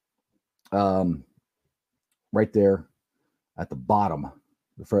right there at the bottom.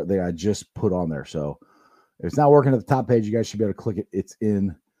 The first thing I just put on there. So if it's not working at the top page, you guys should be able to click it. It's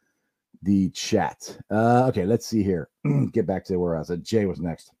in the chat. Okay, let's see here. Get back to where I said Jay was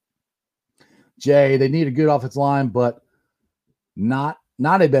next. Jay, they need a good offensive line, but not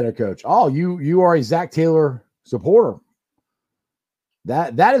a better coach. Oh, you are a Zach Taylor supporter.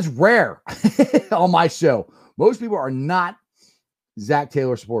 That is rare on my show. Most people are not Zach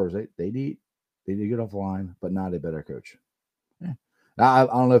Taylor supporters. They need a good offensive line, but not a better coach. Yeah. I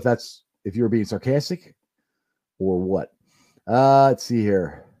don't know if you were being sarcastic or what. Let's see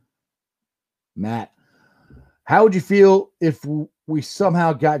here. Matt, how would you feel if we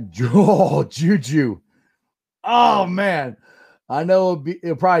somehow got Juju? Oh, man. I know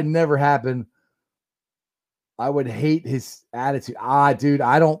it'll probably never happen. I would hate his attitude. Dude,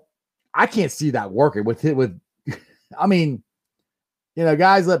 I can't see that working I mean,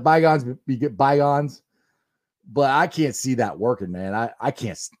 guys let bygones be bygones, but I can't see that working, man. I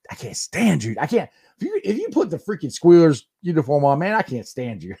can't stand you. I can't. If you put the freaking Squealers uniform on, man, I can't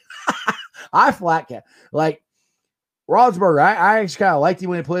stand you. I flat cat. Like Roethlisberger, I actually kind of liked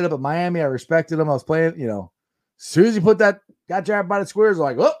him when he played up at Miami. I respected him. I was playing, as soon as he got drafted by the Squares,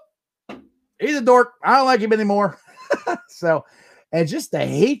 like, oh, he's a dork. I don't like him anymore. So, and just the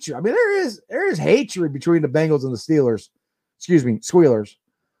hatred. I mean, there is hatred between the Bengals and the Steelers. Excuse me, Squealers.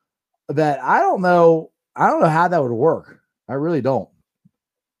 That I don't know how that would work. I really don't.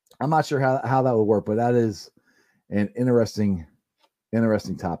 I'm not sure how that would work, but that is an interesting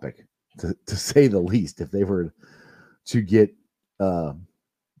topic to say the least. If they were to get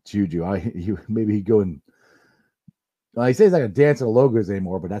Juju, maybe he'd go and he says he's not gonna dance at the logos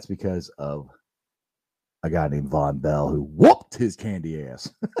anymore, but that's because of a guy named Von Bell who whooped his candy ass.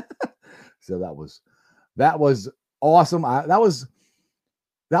 So that was awesome. That was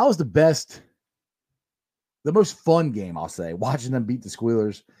the best, the most fun game, I'll say, watching them beat the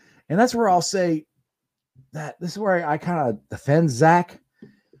Squealers. And that's where I'll say that this is where I kind of defend Zach.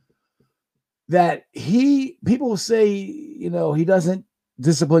 That people will say, he doesn't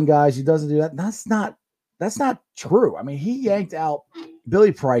discipline guys, he doesn't do that. That's not true. I mean, he yanked out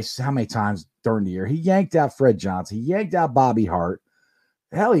Billy Price how many times during the year? He yanked out Fred Johnson. He yanked out Bobby Hart.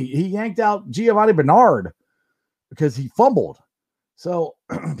 Hell, he yanked out Giovanni Bernard because he fumbled. So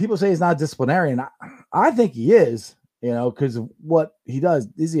people say he's not a disciplinarian. I think he is, because of what he does.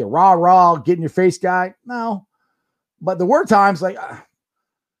 Is he a rah-rah, get in your face guy? No. But there were times like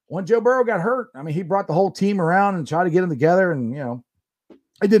when Joe Burrow got hurt, I mean, he brought the whole team around and tried to get them together. And,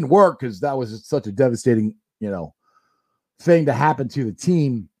 it didn't work because that was such a devastating, thing to happen to the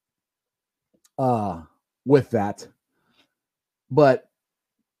team with that. But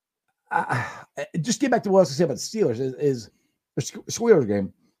just get back to what I was going to say about the Steelers is the Squealers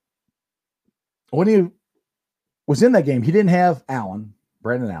game. When he was in that game, he didn't have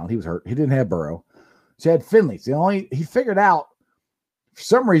Brandon Allen. He was hurt. He didn't have Burrow. So he had Finley. So he figured out for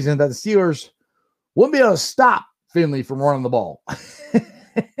some reason that the Steelers wouldn't be able to stop Finley from running the ball.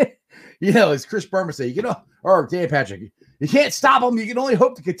 As Chris Berman said, or Dan Patrick, you can't stop him. You can only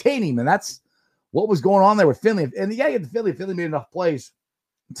hope to contain him. And that's what was going on there with Finley. And you got to get the Finley. Finley made enough plays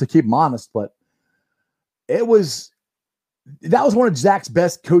to keep him honest, but that was one of Zach's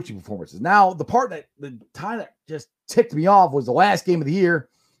best coaching performances. Now, the time that just ticked me off was the last game of the year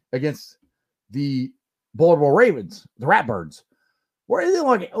against the Baltimore Ravens, the Ratbirds, where it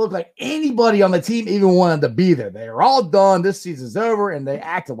didn't look like anybody on the team even wanted to be there. They were all done. This season's over, and they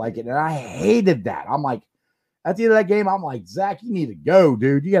acted like it, and I hated that. I'm like, at the end of that game, I'm like, Zach, you need to go,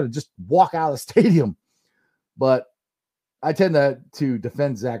 dude. You got to just walk out of the stadium. But I tend to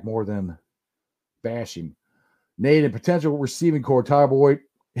defend Zach more than bash him. Nate and potential receiving core, Tyler Boyd,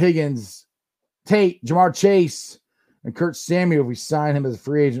 Higgins, Tate, Jamar Chase, and Kurt Samuel. If we sign him as a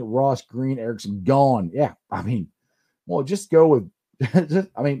free agent, Ross, Green, Erickson gone. Yeah, I mean, well, just go with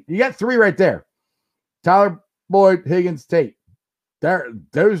you got three right there. Tyler Boyd, Higgins, Tate.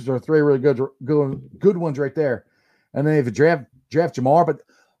 Those are three really good ones right there. And then if you draft Jamar, but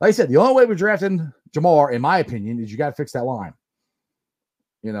like I said, the only way we're drafting Jamar, in my opinion, is you got to fix that line.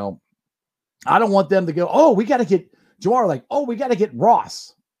 I don't want them to go, oh, we got to get Jamar, like, oh, we got to get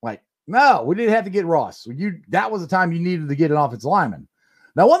Ross. Like, no, we didn't have to get Ross. That was the time you needed to get an offensive lineman.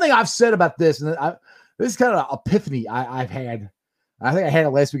 Now, one thing I've said about this, and this is kind of an epiphany I've had. I think I had it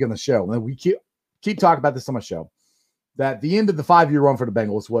last week on the show. And we keep talking about this on my show. That the end of the 5-year run for the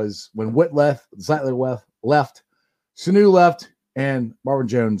Bengals was when Witt left, Zeitler left, Sanu left, and Marvin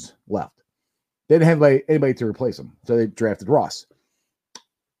Jones left. They didn't have anybody to replace him, so they drafted Ross.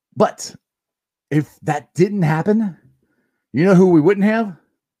 But if that didn't happen, you know who we wouldn't have?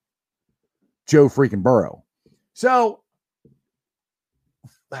 Joe freaking Burrow. So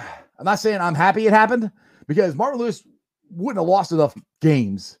I'm not saying I'm happy it happened because Marvin Lewis wouldn't have lost enough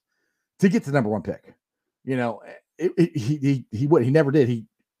games to get the number one pick. He never did.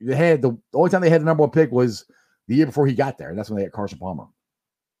 They had the only time they had the number one pick was the year before he got there, and that's when they had Carson Palmer.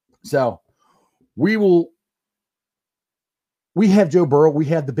 So we have Joe Burrow. We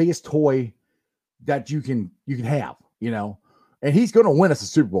have the biggest toy that you can have, and he's going to win us a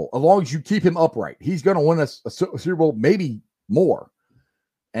Super Bowl as long as you keep him upright. He's going to win us a Super Bowl, maybe more.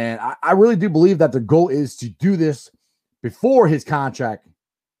 And I really do believe that the goal is to do this before his contract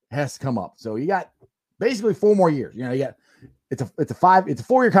has to come up. So you got basically 4 more years. It's a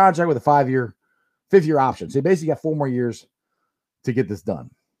 4-year contract with a 5-year option. So you basically got 4 more years to get this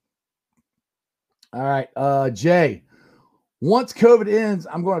done. All right, Jay. Once COVID ends,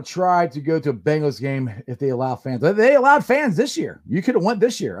 I'm going to try to go to a Bengals game if they allow fans. They allowed fans this year. You could have went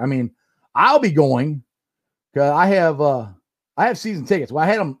this year. I mean, I'll be going because I have season tickets. Well, I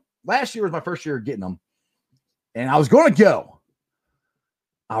had them last year was my first year getting them, and I was going to go.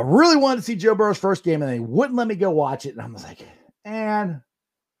 I really wanted to see Joe Burrow's first game, and they wouldn't let me go watch it. And I was like, and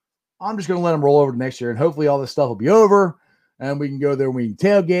I'm just going to let them roll over to next year, and hopefully all this stuff will be over, and we can go there and we can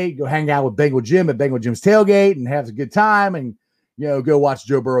tailgate, go hang out with Bengal Jim at Bengal Jim's tailgate and have a good time and, go watch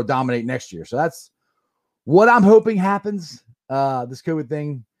Joe Burrow dominate next year. So that's what I'm hoping happens. This COVID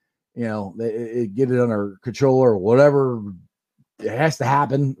thing, get it under control or whatever it has to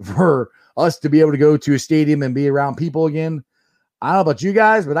happen for us to be able to go to a stadium and be around people again. I don't know about you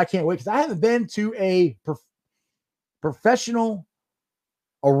guys, but I can't wait because I haven't been to a professional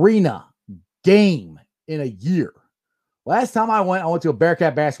arena game in a year. Last time I went to a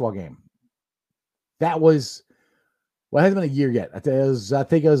Bearcat basketball game. That was, well, it hasn't been a year yet. I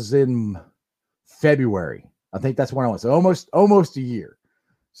think it was in February. I think that's when I went. So almost a year.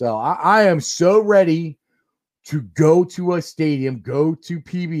 So I am so ready to go to a stadium, go to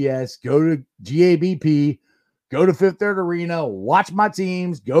PBS, go to GABP, go to Fifth Third Arena, watch my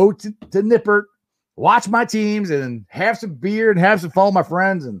teams, go to Nippert, watch my teams, and have some beer and have some fun with my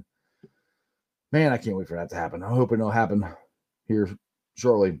friends. And man, I can't wait for that to happen. I'm hoping it'll happen here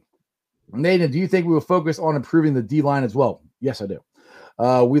shortly. Nathan, do you think we will focus on improving the D-line as well? Yes, I do.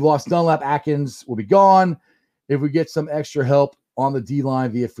 We lost Dunlap. Atkins will be gone. If we get some extra help on the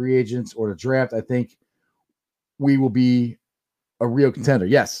D-line via free agents or the draft, I think we will be a real contender.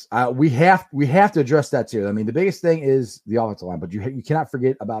 Yes, we have to address that too. I mean, the biggest thing is the offensive line, but you cannot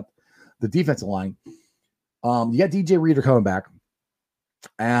forget about the defensive line. You got DJ Reader coming back.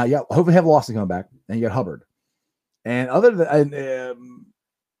 Hopefully have Lawson coming back, and you got Hubbard. And other than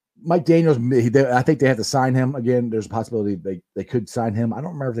Mike Daniels, I think they have to sign him again. There's a possibility they could sign him. I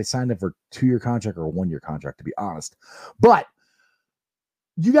don't remember if they signed him for a 2-year contract or a 1-year contract, to be honest. But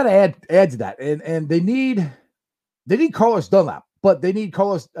you got to add to that, and they need Carlos Dunlap, but they need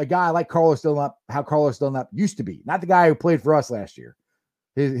a guy like Carlos Dunlap, how Carlos Dunlap used to be, not the guy who played for us last year.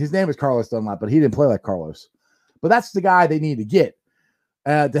 His name is Carlos Dunlap, but he didn't play like Carlos. But that's the guy they need to get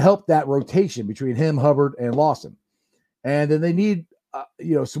to help that rotation between him, Hubbard, and Lawson. And then they need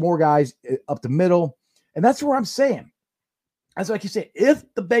some more guys up the middle. And that's where I'm saying. That's like you say, if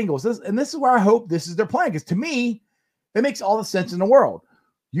the Bengals, this is where I hope this is their plan, because to me, it makes all the sense in the world.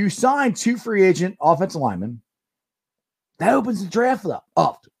 You sign 2 free agent offensive linemen. That opens the draft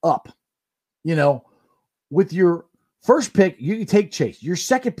up. With your first pick, you can take Chase. Your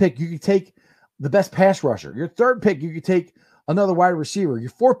second pick, you can take the best pass rusher. Your third pick, you can take another wide receiver. Your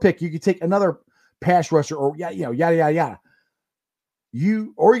fourth pick, you can take another pass rusher, or yada yada.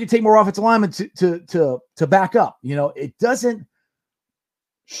 You can take more offensive linemen to back up. It doesn't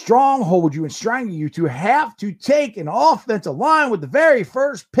stronghold you and strangle you to have to take an offensive line with the very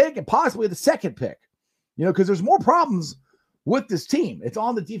first pick and possibly the second pick. Because there's more problems with this team. It's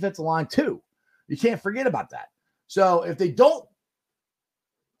on the defensive line too. You can't forget about that. So if they don't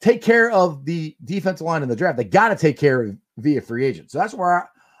take care of the defensive line in the draft, they got to take care of via free agents. So that's where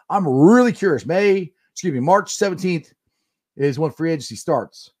I'm really curious. March 17th is when free agency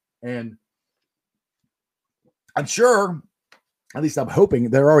starts. And I'm sure, at least I'm hoping,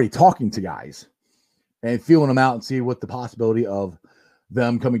 they're already talking to guys and feeling them out and see what the possibility of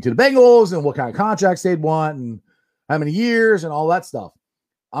them coming to the Bengals and what kind of contracts they'd want and how many years and all that stuff.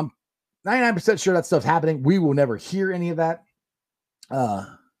 I'm 99% sure that stuff's happening. We will never hear any of that.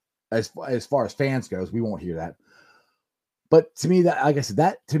 As far as fans goes, we won't hear that. But to me, that, like I said,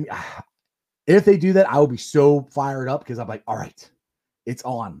 that to me, if they do that, I will be so fired up because I'm like, all right, it's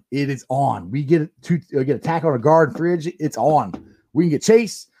on. It is on. We get a tackle on a guard free agent. It's on. We can get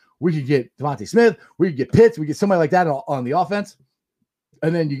Chase. We can get Devontae Smith. We can get Pitts. We get somebody like that on the offense.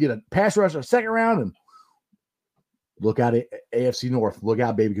 And then you get a pass rusher second round, and look out at AFC North. Look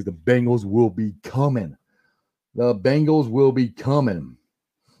out, baby, because the Bengals will be coming. The Bengals will be coming.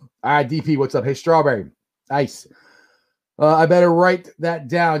 All right, DP, what's up? Hey, Strawberry. Nice. I better write that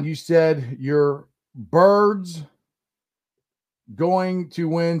down. You said your Birds going to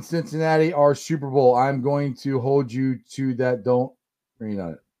win Cincinnati our Super Bowl. I'm going to hold you to that. Don't read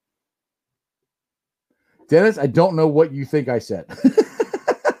on it. Dennis, I don't know what you think I said.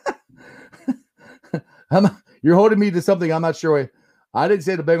 You're holding me to something I'm not sure. I didn't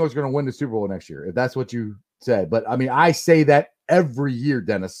say the Bengals are going to win the Super Bowl next year, if that's what you said. But, I mean, I say that every year,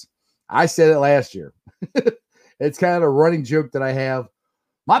 Dennis. I said it last year. It's kind of a running joke that I have.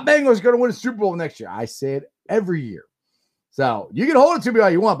 My Bengals are going to win the Super Bowl next year. I say it every year. So you can hold it to me all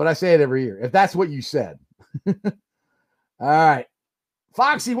you want, but I say it every year, if that's what you said. All right.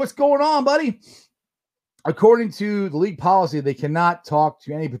 Foxy, what's going on, buddy? According to the league policy, they cannot talk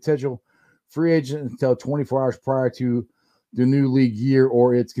to any potential free agent until 24 hours prior to the new league year,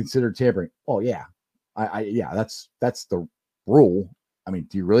 or it's considered tampering. Oh, yeah. Yeah, that's the rule. I mean,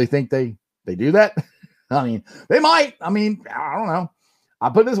 do you really think they do that? I mean, they might. I mean, I don't know.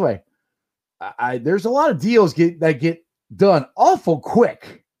 I'll put it this way. There's a lot of deals that get done awful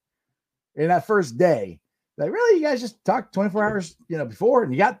quick in that first day. Like, really, you guys just talked 24 hours, before,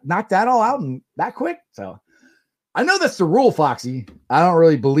 and you got knocked that all out and that quick? So I know that's the rule, Foxy. I don't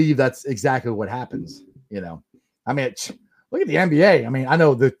really believe that's exactly what happens. I mean, Look at the NBA. I mean, I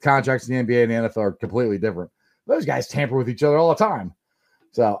know the contracts in the NBA and the NFL are completely different. Those guys tamper with each other all the time.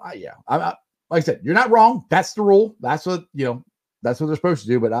 So, like I said, you're not wrong. That's the rule. That's what, that's what they're supposed to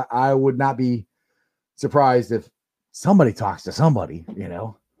do. But I would not be surprised if somebody talks to somebody,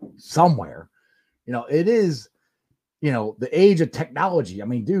 somewhere. It is, the age of technology. I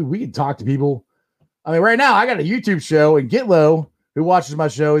mean, dude, we can talk to people. I mean, right now, I got a YouTube show, and Gitlow, who watches my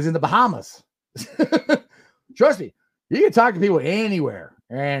show, is in the Bahamas. Trust me, you can talk to people anywhere,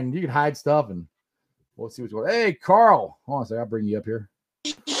 and you can hide stuff, and we'll see what's going on. Hey, Carl. Hold on a second. I'll bring you up here.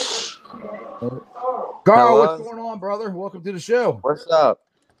 Carl, Hello. what's going on, brother? Welcome to the show. What's up?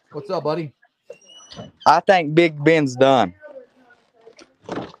 What's up, buddy? I think Big Ben's done.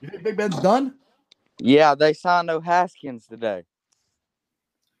 You think Big Ben's done? Yeah, they signed no Haskins today.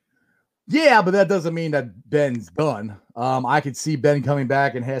 Yeah, but that doesn't mean that Ben's done. I could see Ben coming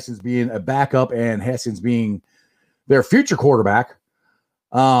back and Haskins being a backup and Haskins being their future quarterback.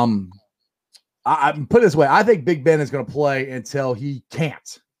 I put it this way. I think Big Ben is going to play until he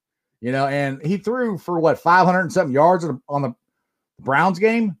can't, and he threw for 500 and something yards on the Browns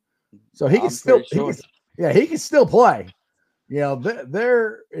game. So he can still, he can still play.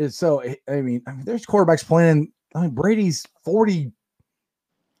 There is there's quarterbacks playing. I mean, Brady's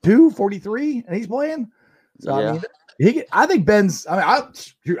 42, 43, and he's playing. So Yeah. I think Ben's.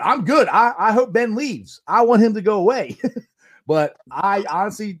 I'm good. I hope Ben leaves. I want him to go away. But I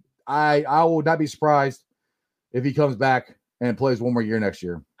honestly, I will not be surprised if he comes back and plays one more year next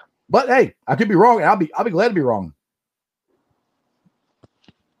year. But hey, I could be wrong. I'll be glad to be wrong.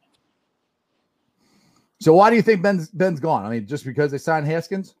 So why do you think Ben's gone? I mean, just because they signed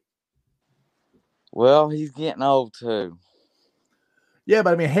Haskins? Well, he's getting old too. Yeah,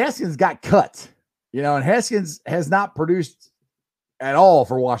 but I mean, Haskins got cut, and Haskins has not produced at all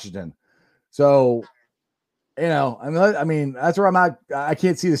for Washington. So, I mean, that's where I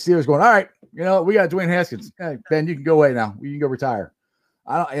can't see the Steelers going, all right, we got Dwayne Haskins. Hey, Ben, you can go away now. You can go retire.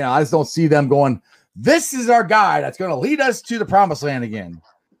 I just don't see them going, this is our guy that's going to lead us to the promised land again.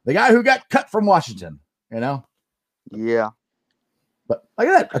 The guy who got cut from Washington. Yeah. But like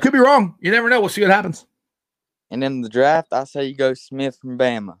that, I could be wrong. You never know. We'll see what happens. And in the draft, I say you go Smith from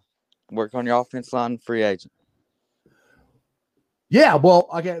Bama. Work on your offense line, free agent. Yeah, well,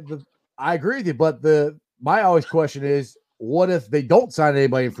 I agree with you, but my always question is, what if they don't sign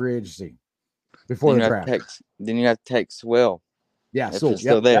anybody in free agency before the draft? Then you have to take Swell. Yeah, if so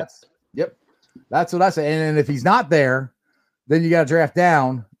still there. That's what I say. And if he's not there, then you got to draft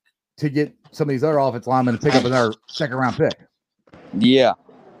down to get some of these other offensive linemen to pick up another second-round pick. Yeah.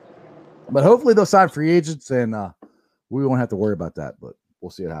 But hopefully they'll sign free agents, and we won't have to worry about that. But we'll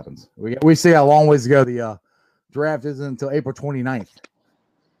see what happens. We see how long ways to go. The draft isn't until April 29th.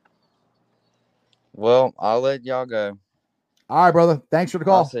 Well, I'll let y'all go. All right, brother. Thanks for the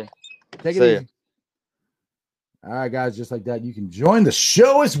call. Take it easy. All right, guys. Just like that, you can join the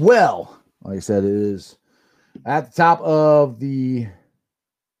show as well. Like I said, it is at the top of the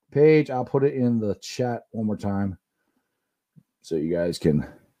page. I'll put it in the chat one more time so you guys can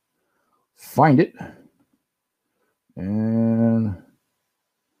find it. And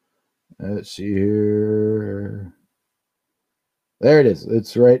let's see here. There it is.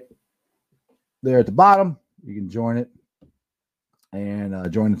 It's right there at the bottom. You can join it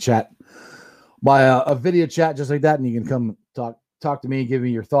and join the chat by a video chat just like that, and you can come talk to me, give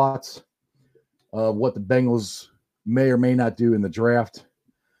me your thoughts of what the Bengals may or may not do in the draft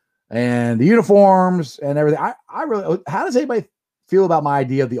and the uniforms and everything. I really, how does anybody feel about my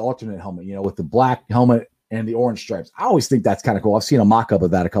idea of the alternate helmet, with the black helmet and the orange stripes? I always think that's kind of cool. I've seen a mock-up of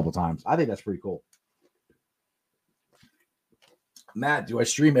that a couple times. I think that's pretty cool. Matt, do I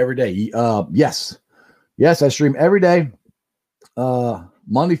stream every day? Yes, I stream every day.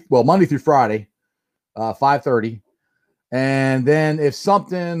 Monday through Friday, 5:30. And then if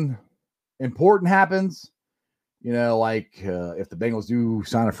something important happens, like if the Bengals do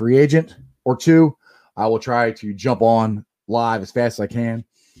sign a free agent or two, I will try to jump on live as fast as I can.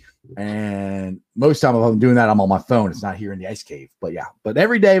 And most time if I'm doing that, I'm on my phone. It's not here in the ice cave. But yeah, but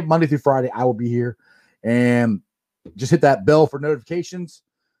every day, Monday through Friday, I will be here. And just hit that bell for notifications.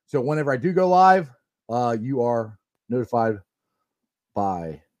 So whenever I do go live, you are notified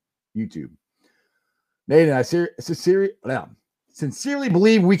by YouTube. Nathan, I sincerely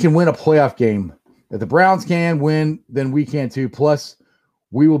believe we can win a playoff game. If the Browns can win, then we can too. Plus,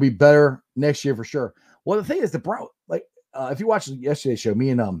 we will be better next year for sure. Well, the thing is, the Brown, if you watched yesterday's show,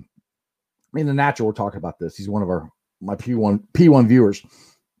 me and the Natural were talking about this. He's one of my P1 viewers.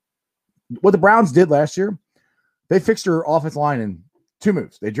 What the Browns did last year, they fixed their offensive line in two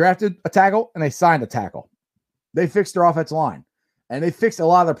moves. They drafted a tackle and they signed a tackle. they fixed their offensive line, and they fixed a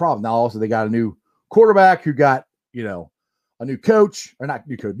lot of their problems. Now, also, they got a new quarterback who got, a new coach, or not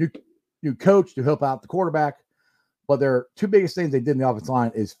new coach, new coach to help out the quarterback. But their two biggest things they did in the offensive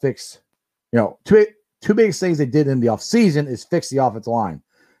line is fix, two biggest things they did in the offseason is fix the offensive line.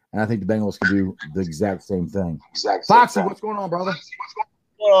 And I think the Bengals can do the exact same thing. Foxy, what's going on, brother? What's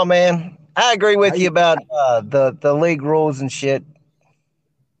going on, man? I agree with you about the league rules and shit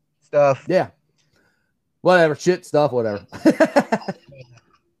stuff. Yeah. Whatever. Shit stuff, whatever.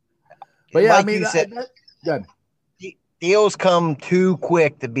 But yeah, like I mean, you said, good. Deals come too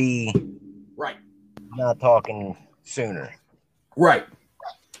quick to be Right. not talking sooner. Right.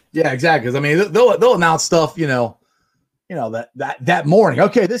 Yeah, exactly. Because I mean, they'll announce stuff, that morning.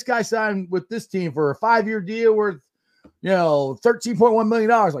 Okay, this guy signed with this team for a 5-year deal worth, $13.1 million.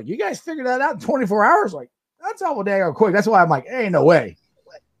 Like, you guys figured that out in 24 hours? Like, that's awful dang quick. That's why I'm like, ain't no way.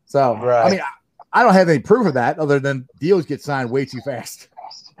 So, right. I mean, I don't have any proof of that other than deals get signed way too fast.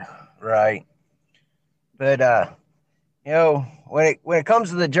 Right. But, when it comes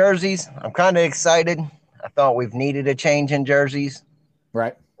to the jerseys, I'm kind of excited. I thought we've needed a change in jerseys.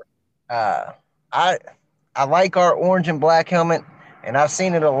 Right. I like our orange and black helmet, and I've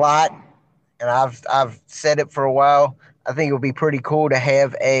seen it a lot, and I've said it for a while. I think it would be pretty cool to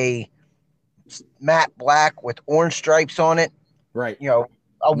have a matte black with orange stripes on it. Right.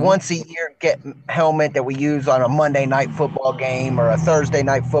 A once a year helmet that we use on a Monday night football game or a Thursday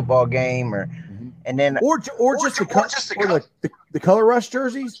night football game, and then or just the color rush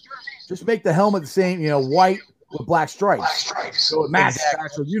jerseys. Just make the helmet the same, white with black stripes, so it matches the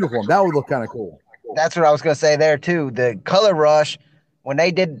actual uniform. That would look kind of cool. That's what I was going to say there too. The color rush, when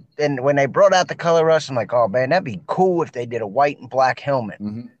they brought out the color rush, I'm like, oh man, that'd be cool if they did a white and black helmet.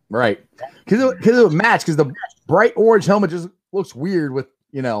 Mm-hmm. Right, because it would match. Because the bright orange helmet just looks weird with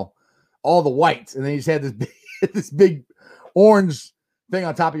all the whites, and then you just had this big orange thing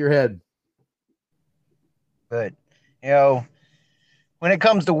on top of your head. But when it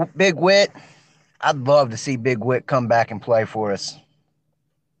comes to Big Whit, I'd love to see Big Whit come back and play for us.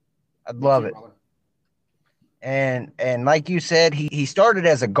 I'd love it. And like you said, he started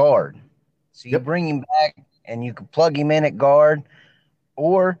as a guard. So you bring him back and you can plug him in at guard.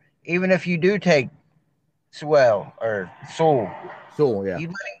 Or even if you do take Sewell, yeah.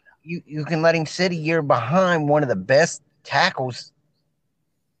 You can let him sit a year behind one of the best tackles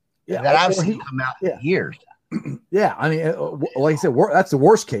that I've seen come out in years. Yeah, I mean, like I said, that's the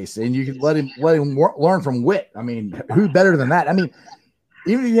worst case, and you can let him learn from Whit. I mean, who better than that? I mean,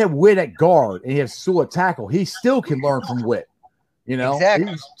 even if you have Whit at guard and you have Sewell at tackle, he still can learn from Whit.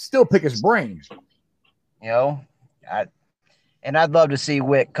 Exactly. He still pick his brain. I'd love to see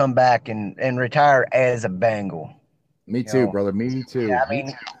Whit come back and retire as a Bengal. Me too, brother. Me too. Yeah, I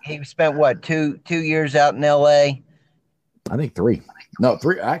mean, he spent what two years out in L.A. I think 3. No,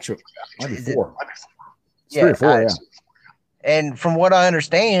 3. Actually, maybe 4. Yeah, 3 or 4. Yeah. And from what I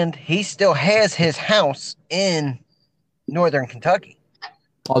understand, he still has his house in Northern Kentucky.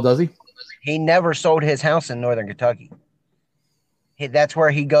 Oh, does he? He never sold his house in Northern Kentucky. That's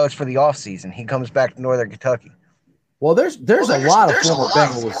where he goes for the off season. He comes back to Northern Kentucky. Well, there's a lot of former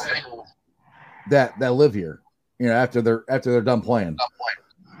Bengals that live here. After they're done playing.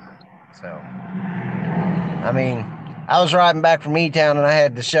 So, I mean, I was riding back from E-Town and I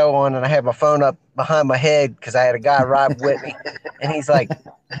had the show on and I had my phone up behind my head because I had a guy ride with me, and he's like,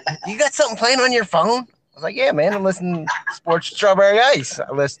 "You got something playing on your phone?" I was like, "Yeah, man, I'm listening to Sports Strawberry Ice.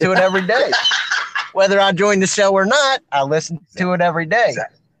 I listen to it every day. Whether I join the show or not, I listen to it every day."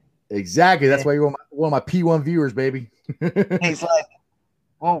 Exactly. That's why you're one of my P1 viewers, baby. He's like,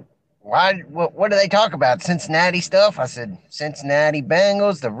 "Well, why? What do they talk about? Cincinnati stuff?" I said, "Cincinnati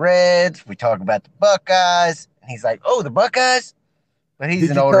Bengals, the Reds. We talk about the Buckeyes." And he's like, "Oh, the Buckeyes?" But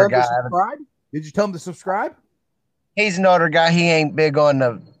he's an older guy. Did you tell him to subscribe? He's an older guy. He ain't big on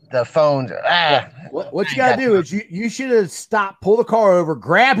the phones. What you gotta do is you should have stopped, pull the car over,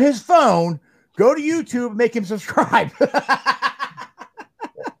 grab his phone, go to YouTube, and make him subscribe.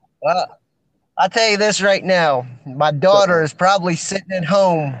 I'll tell you this right now. My daughter is probably sitting at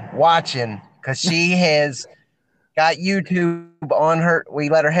home watching because she has got YouTube on her. We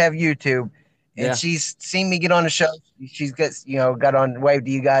let her have YouTube, and she's seen me get on the show. She's got on wave to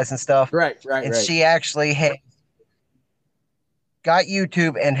you guys and stuff. Right. And she actually has got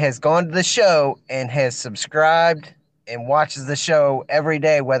YouTube and has gone to the show and has subscribed and watches the show every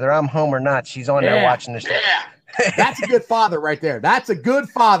day, whether I'm home or not. She's on there watching the show. Yeah. That's a good father right there. That's a good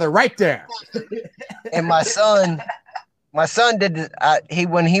father right there. And my son did.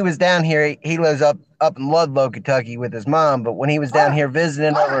 When he was down here, he lives up in Ludlow, Kentucky, with his mom. But when he was down here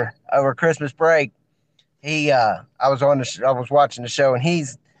visiting over Christmas break, I was on I was watching the show, and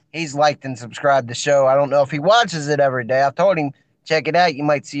he's liked and subscribed to the show. I don't know if he watches it every day. I told him check it out. You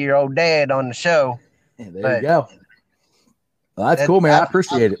might see your old dad on the show. Yeah, there you But go. Well, that's cool, man. I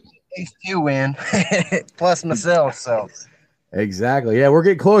appreciate it. These two win, plus myself. So exactly. Yeah, we're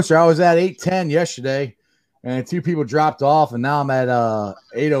getting closer. I was at 810 yesterday, and 2 people dropped off, and now I'm at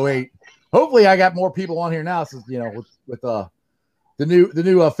 808. Hopefully, I got more people on here now. Since with the new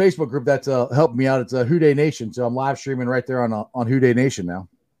Facebook group that's helping me out. It's Who Dey Nation, so I'm live streaming right there on Who Dey Nation now.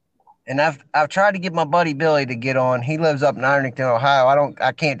 And I've tried to get my buddy Billy to get on. He lives up in Ironington, Ohio.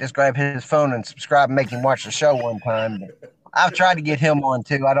 I can't just grab his phone and subscribe and make him watch the show one time. But I've tried to get him on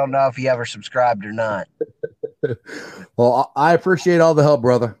too. I don't know if he ever subscribed or not. Well, I appreciate all the help,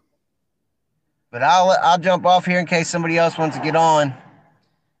 brother. But I'll jump off here in case somebody else wants to get on.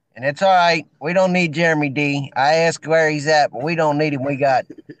 And it's all right. We don't need Jeremy D. I asked where he's at, but we don't need him. We got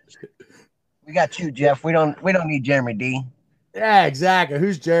you, Jeff. We don't need Jeremy D. Yeah, exactly.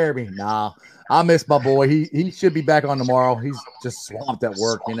 Who's Jeremy? Nah, I miss my boy. He should be back on tomorrow. He's just swamped at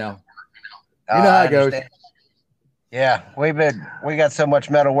work, You know how it goes. Yeah, we got so much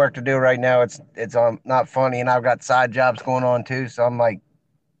metal work to do right now. It's not funny, and I've got side jobs going on too. So I'm like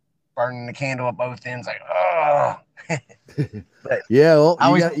burning the candle at both ends, like oh. Yeah, well,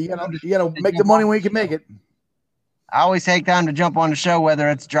 you gotta make the money when you can make it. I always take time to jump on the show, whether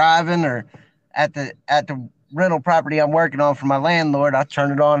it's driving or at the rental property I'm working on for my landlord. I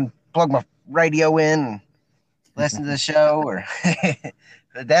turn it on, plug my radio in, and listen to the show. Or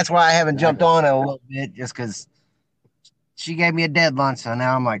that's why I haven't jumped on it a little bit, just because she gave me a deadline. So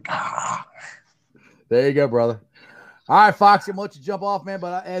now I'm like, ah. There you go, brother. All right, Fox, I'm gonna let you jump off, man.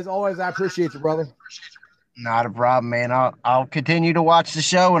 But as always, I appreciate you, brother. Not a problem, man. I'll continue to watch the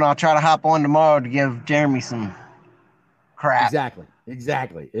show, and I'll try to hop on tomorrow to give Jeremy some crap.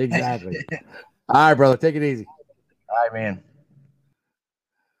 Exactly. All right, brother. Take it easy. All right, man.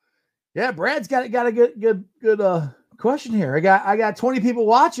 Yeah, Brad's got a good question here. I got 20 people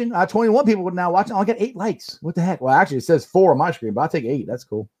watching. 21 people now watching. I got 8 likes. What the heck? Well, actually, it says 4 on my screen, but I'll take 8. That's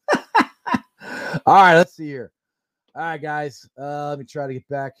cool. All right, let's see here. All right, guys. Let me try to get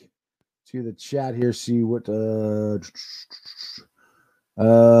back to the chat here. See what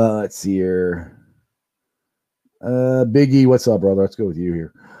let's see here. Biggie, what's up, brother? Let's go with you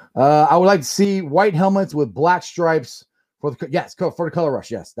here. I would like to see white helmets with black stripes for the color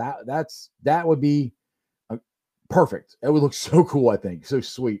rush. Yes, that would be perfect. It would look so cool. I think so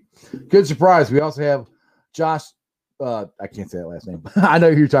sweet. Good surprise. We also have Josh. I can't say that last name. I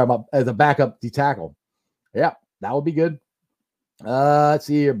know who you're talking about as a backup D tackle. Yeah, that would be good. Let's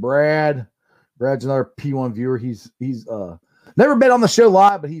see here. Brad's another P1 viewer. He's never been on the show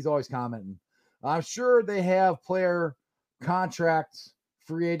live, but he's always commenting. I'm sure they have player contracts,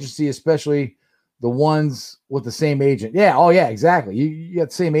 free agency, especially the ones with the same agent. Yeah. Oh, yeah, exactly. You got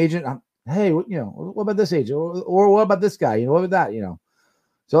the same agent. Hey, what about this agent? Or what about this guy? What about that?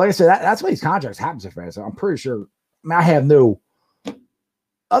 So like I said, that's why these contracts happen so fast. I'm pretty sure. I have no,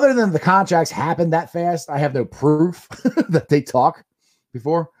 other than the contracts happen that fast, I have no proof that they talk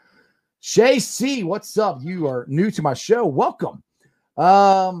before. Shay C, what's up? You are new to my show. Welcome.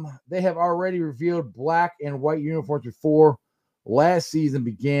 They have already revealed black and white uniforms before last season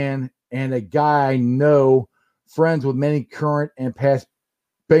began, and a guy I know, friends with many current and past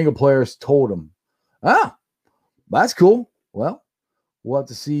Bengal players, told him. That's cool. Well, we'll have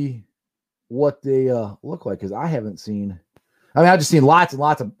to see what they look like, because I haven't seen. I've just seen lots and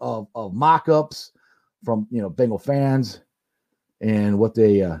lots of mock-ups from Bengal fans and what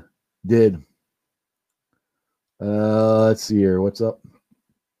they did. Let's see here. What's up?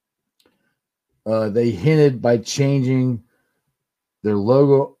 They hinted by changing their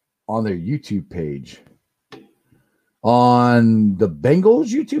logo on their YouTube page. On the Bengals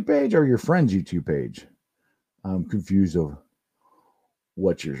YouTube page or your friend's YouTube page? I'm confused of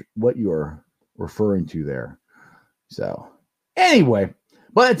what you are referring to there. So anyway,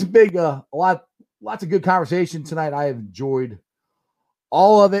 but it's a big lots of good conversation tonight. I have enjoyed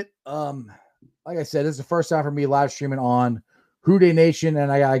all of it. Like I said, this is the first time for me live streaming on Who Dey Nation,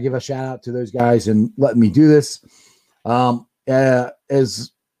 and I gotta give a shout out to those guys and letting me do this.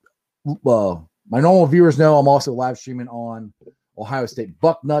 As my normal viewers know, I'm also live streaming on Ohio State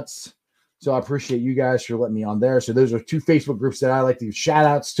Bucknuts, so I appreciate you guys for letting me on there. So those are 2 Facebook groups that I like to give shout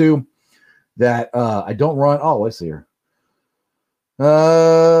outs to that I don't run. Oh, let's see here.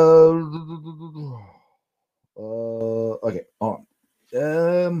 Okay, hold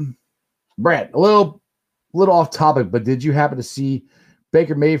on. Brad, a little off topic, but did you happen to see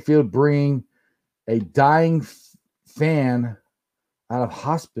Baker Mayfield bring a dying fan out of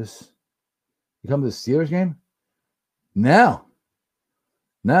hospice You come to the Steelers game? No,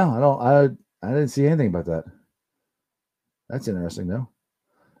 I don't. I didn't see anything about that. That's interesting, though.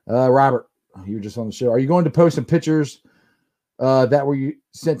 Robert, you were just on the show. Are you going to post some pictures that were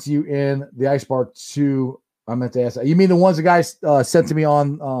sent to you in the Ice Bar 2? I meant to ask that. You mean the ones the guys sent to me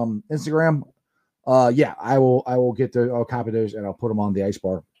on Instagram? Yeah, I will get those. I'll copy those and I'll put them on the Ice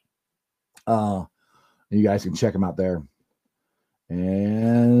Bar. You guys can check them out there.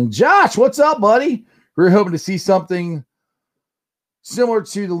 And Josh, what's up, buddy? We're hoping to see something similar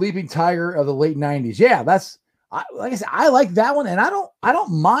to the Leaping Tiger of the late 90s. Yeah, like I said, I like that one, and I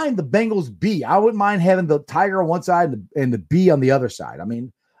don't mind the Bengals B. I wouldn't mind having the tiger on one side and the B on the other side. I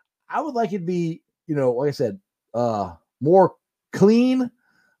mean, I would like it to be, like I said, more clean,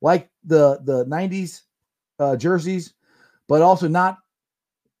 like the 90s jerseys, but also not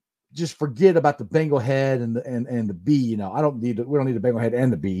just forget about the Bengal head and the B. We don't need the Bengal head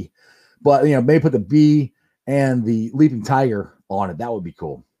and the B, but maybe put the B and the Leaping Tiger on it. That would be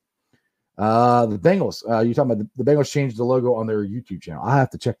cool. The Bengals, you're talking about the Bengals changed the logo on their YouTube channel. I have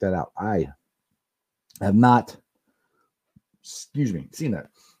to check that out. I have not, seen that.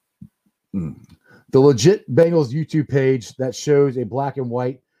 The legit Bengals YouTube page that shows a black and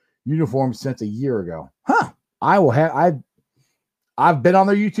white uniform since a year ago. I've been on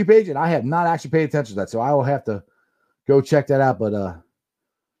their YouTube page and I have not actually paid attention to that. So I will have to go check that out. But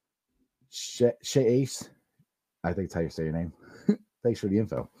Shay Ace, I think that's how you say your name. Thanks for the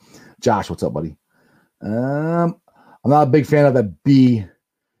info. Josh, what's up, buddy? I'm not a big fan of that B.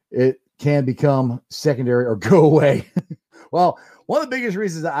 It can become secondary or go away. Well, one of the biggest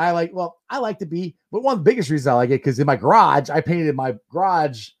reasons that I like the B, but one of the biggest reasons I like it, because in my garage, I painted my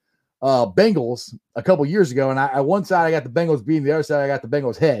garage Bengals a couple years ago, and on one side I got the Bengals B, and the other side I got the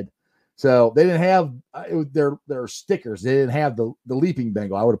Bengals head. So they didn't have their stickers. They didn't have the leaping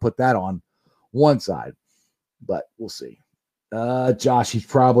Bengal. I would have put that on one side, but we'll see. Josh, he's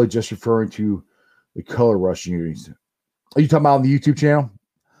probably just referring to the color rush units. Are you talking about on the YouTube channel?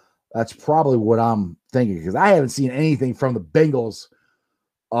 That's probably what I'm thinking, because I haven't seen anything from the Bengals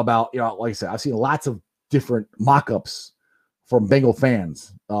about, like I said, I've seen lots of different mock-ups from Bengal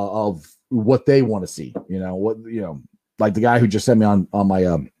fans of what they want to see. Like the guy who just sent me on my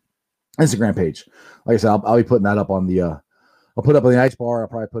Instagram page. Like I said, I'll be putting that up on the I'll put it up on the Ice Bar. I'll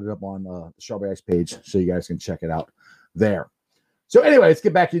probably put it up on the Strawberry Ice page so you guys can check it out there. So anyway, let's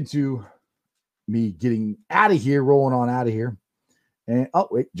get back into me getting out of here, rolling on out of here. And oh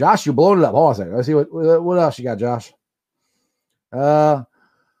wait, Josh, you're blowing it up. Hold on a second. Let's see what else you got, Josh. The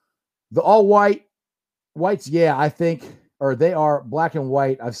all whites, yeah, I think, or they are black and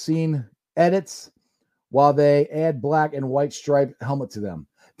white. I've seen edits while they add black and white striped helmet to them.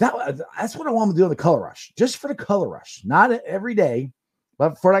 That's what I want to do in the color rush, just for the color rush, not every day,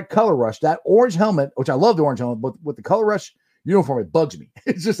 but for that color rush, that orange helmet, which I love the orange helmet, but with the color rush uniform, it bugs me.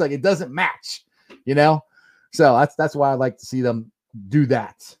 It's just like it doesn't match, So that's why I like to see them do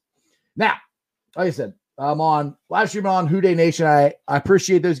that. Now, like I said, I'm on live streaming on Who Dey Nation. I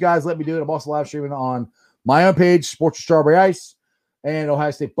appreciate those guys letting me do it. I'm also live streaming on my own page, Sports with Strawberry Ice, and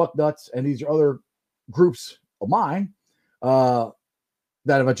Ohio State Bucknuts, and these are other groups of mine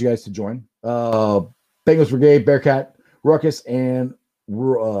that I invite you guys to join. Bengals Brigade, Bearcat, Ruckus, and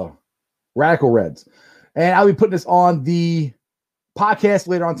Radical Reds. And I'll be putting this on the podcast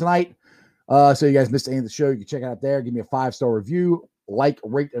later on tonight. So you guys missed any of the show, you can check it out there. Give me a 5-star review, rate,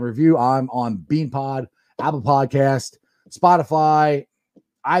 and review. I'm on BeanPod, Apple Podcast, Spotify,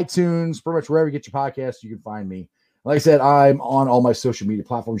 iTunes, pretty much wherever you get your podcasts, you can find me. Like I said, I'm on all my social media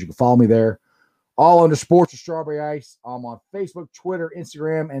platforms. You can follow me there. All under Sports with Strawberry Ice. I'm on Facebook, Twitter,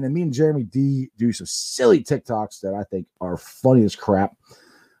 Instagram, and then me and Jeremy D do some silly TikToks that I think are funny as crap.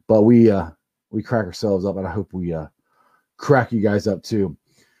 But we crack ourselves up, and I hope we crack you guys up too.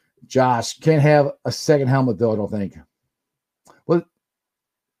 Josh, can't have a second helmet though, I don't think. Well,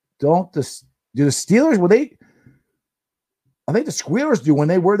 do the Steelers, I think the Squealers do when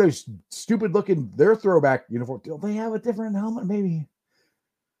they wear those stupid looking their throwback uniform. Don't they have a different helmet? Maybe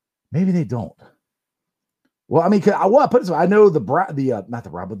they don't. Well, I mean, I want to put it so I know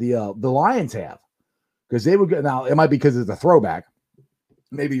the Lions have, because they would get, now it might be because it's a throwback.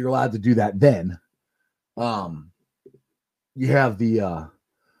 Maybe you're allowed to do that then. You have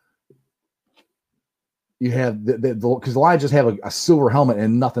because the Lions just have a silver helmet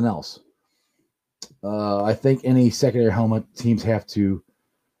and nothing else. I think any secondary helmet teams have to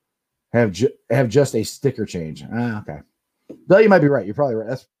have just a sticker change. Okay. Though you might be right. You're probably right.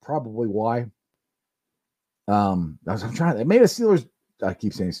 That's probably why. I'm trying. Maybe the Steelers. I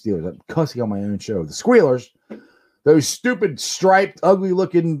keep saying Steelers. I'm cussing on my own show. The Squealers, those stupid striped, ugly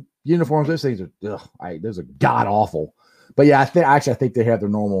looking uniforms, those things are those are god awful. But yeah, I think they have their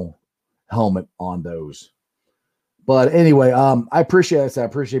normal helmet on those. But anyway, I appreciate it. I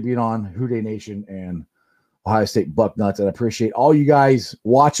appreciate being on Who Dey Nation and Ohio State Bucknuts, and I appreciate all you guys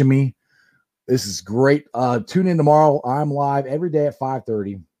watching me. This is great. Tune in tomorrow. I'm live every day at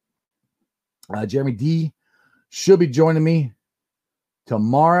 5:30. Jeremy D should be joining me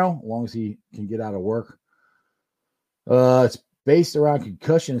tomorrow, as long as he can get out of work. It's based around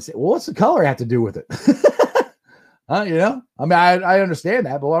concussion. Well, what's the color have to do with it? You know, I mean, I understand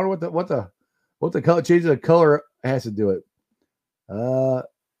that, but I wonder what the color change of the color has to do it.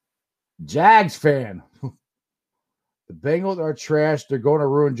 Jags fan. The Bengals are trash. They're going to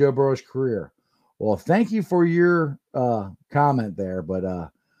ruin Joe Burrow's career. Well, thank you for your comment there,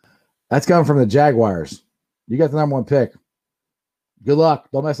 but that's coming from the Jaguars. You got the number 1 pick. Good luck.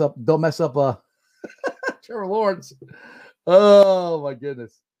 Don't mess up Trevor Lawrence. Oh my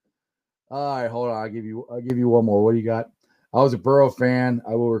goodness. All right, hold on. I'll give you one more. What do you got? I was a Burrow fan.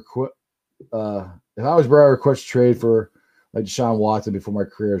 I will request if I was Burrow, I request a trade for like Deshaun Watson before my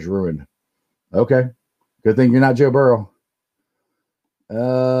career is ruined. Okay. Good thing you're not Joe Burrow.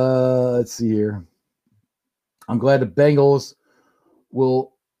 Let's see here. I'm glad the Bengals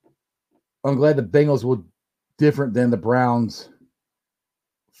will different than the Browns.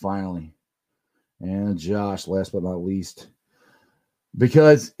 Finally. And Josh, last but not least.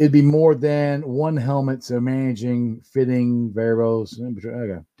 Because it'd be more than one helmet, so managing fitting variables.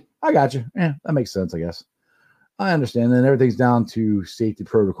 Okay. I got you. Yeah, that makes sense, I guess. I understand. And everything's down to safety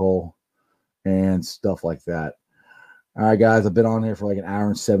protocol and stuff like that. All right, guys, I've been on here for like an hour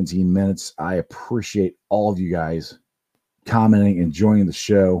and 17 minutes. I appreciate all of you guys commenting and joining the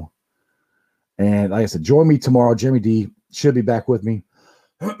show. And like I said, join me tomorrow. Jeremy D should be back with me.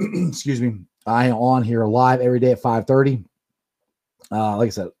 Excuse me. I am on here live every day at 5:30. Like I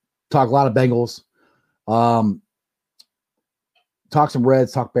said, talk a lot of Bengals. Talk some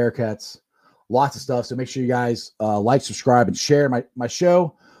Reds, talk Bearcats, lots of stuff. So make sure you guys like, subscribe, and share my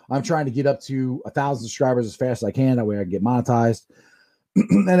show. I'm trying to get up to 1,000 subscribers as fast as I can. That way I can get monetized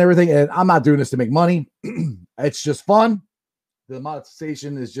and everything. And I'm not doing this to make money. It's just fun. The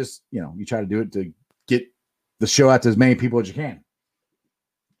monetization is just, you try to do it to get the show out to as many people as you can.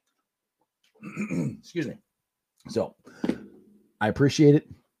 Excuse me. So I appreciate it.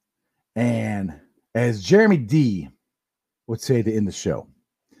 And as Jeremy D would say to end the show,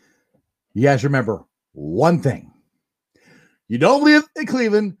 you guys remember one thing. You don't live in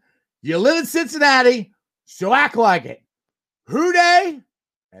Cleveland. You live in Cincinnati. So act like it. Who Dey?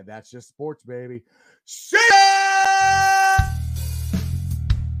 And that's just sports, baby. See ya!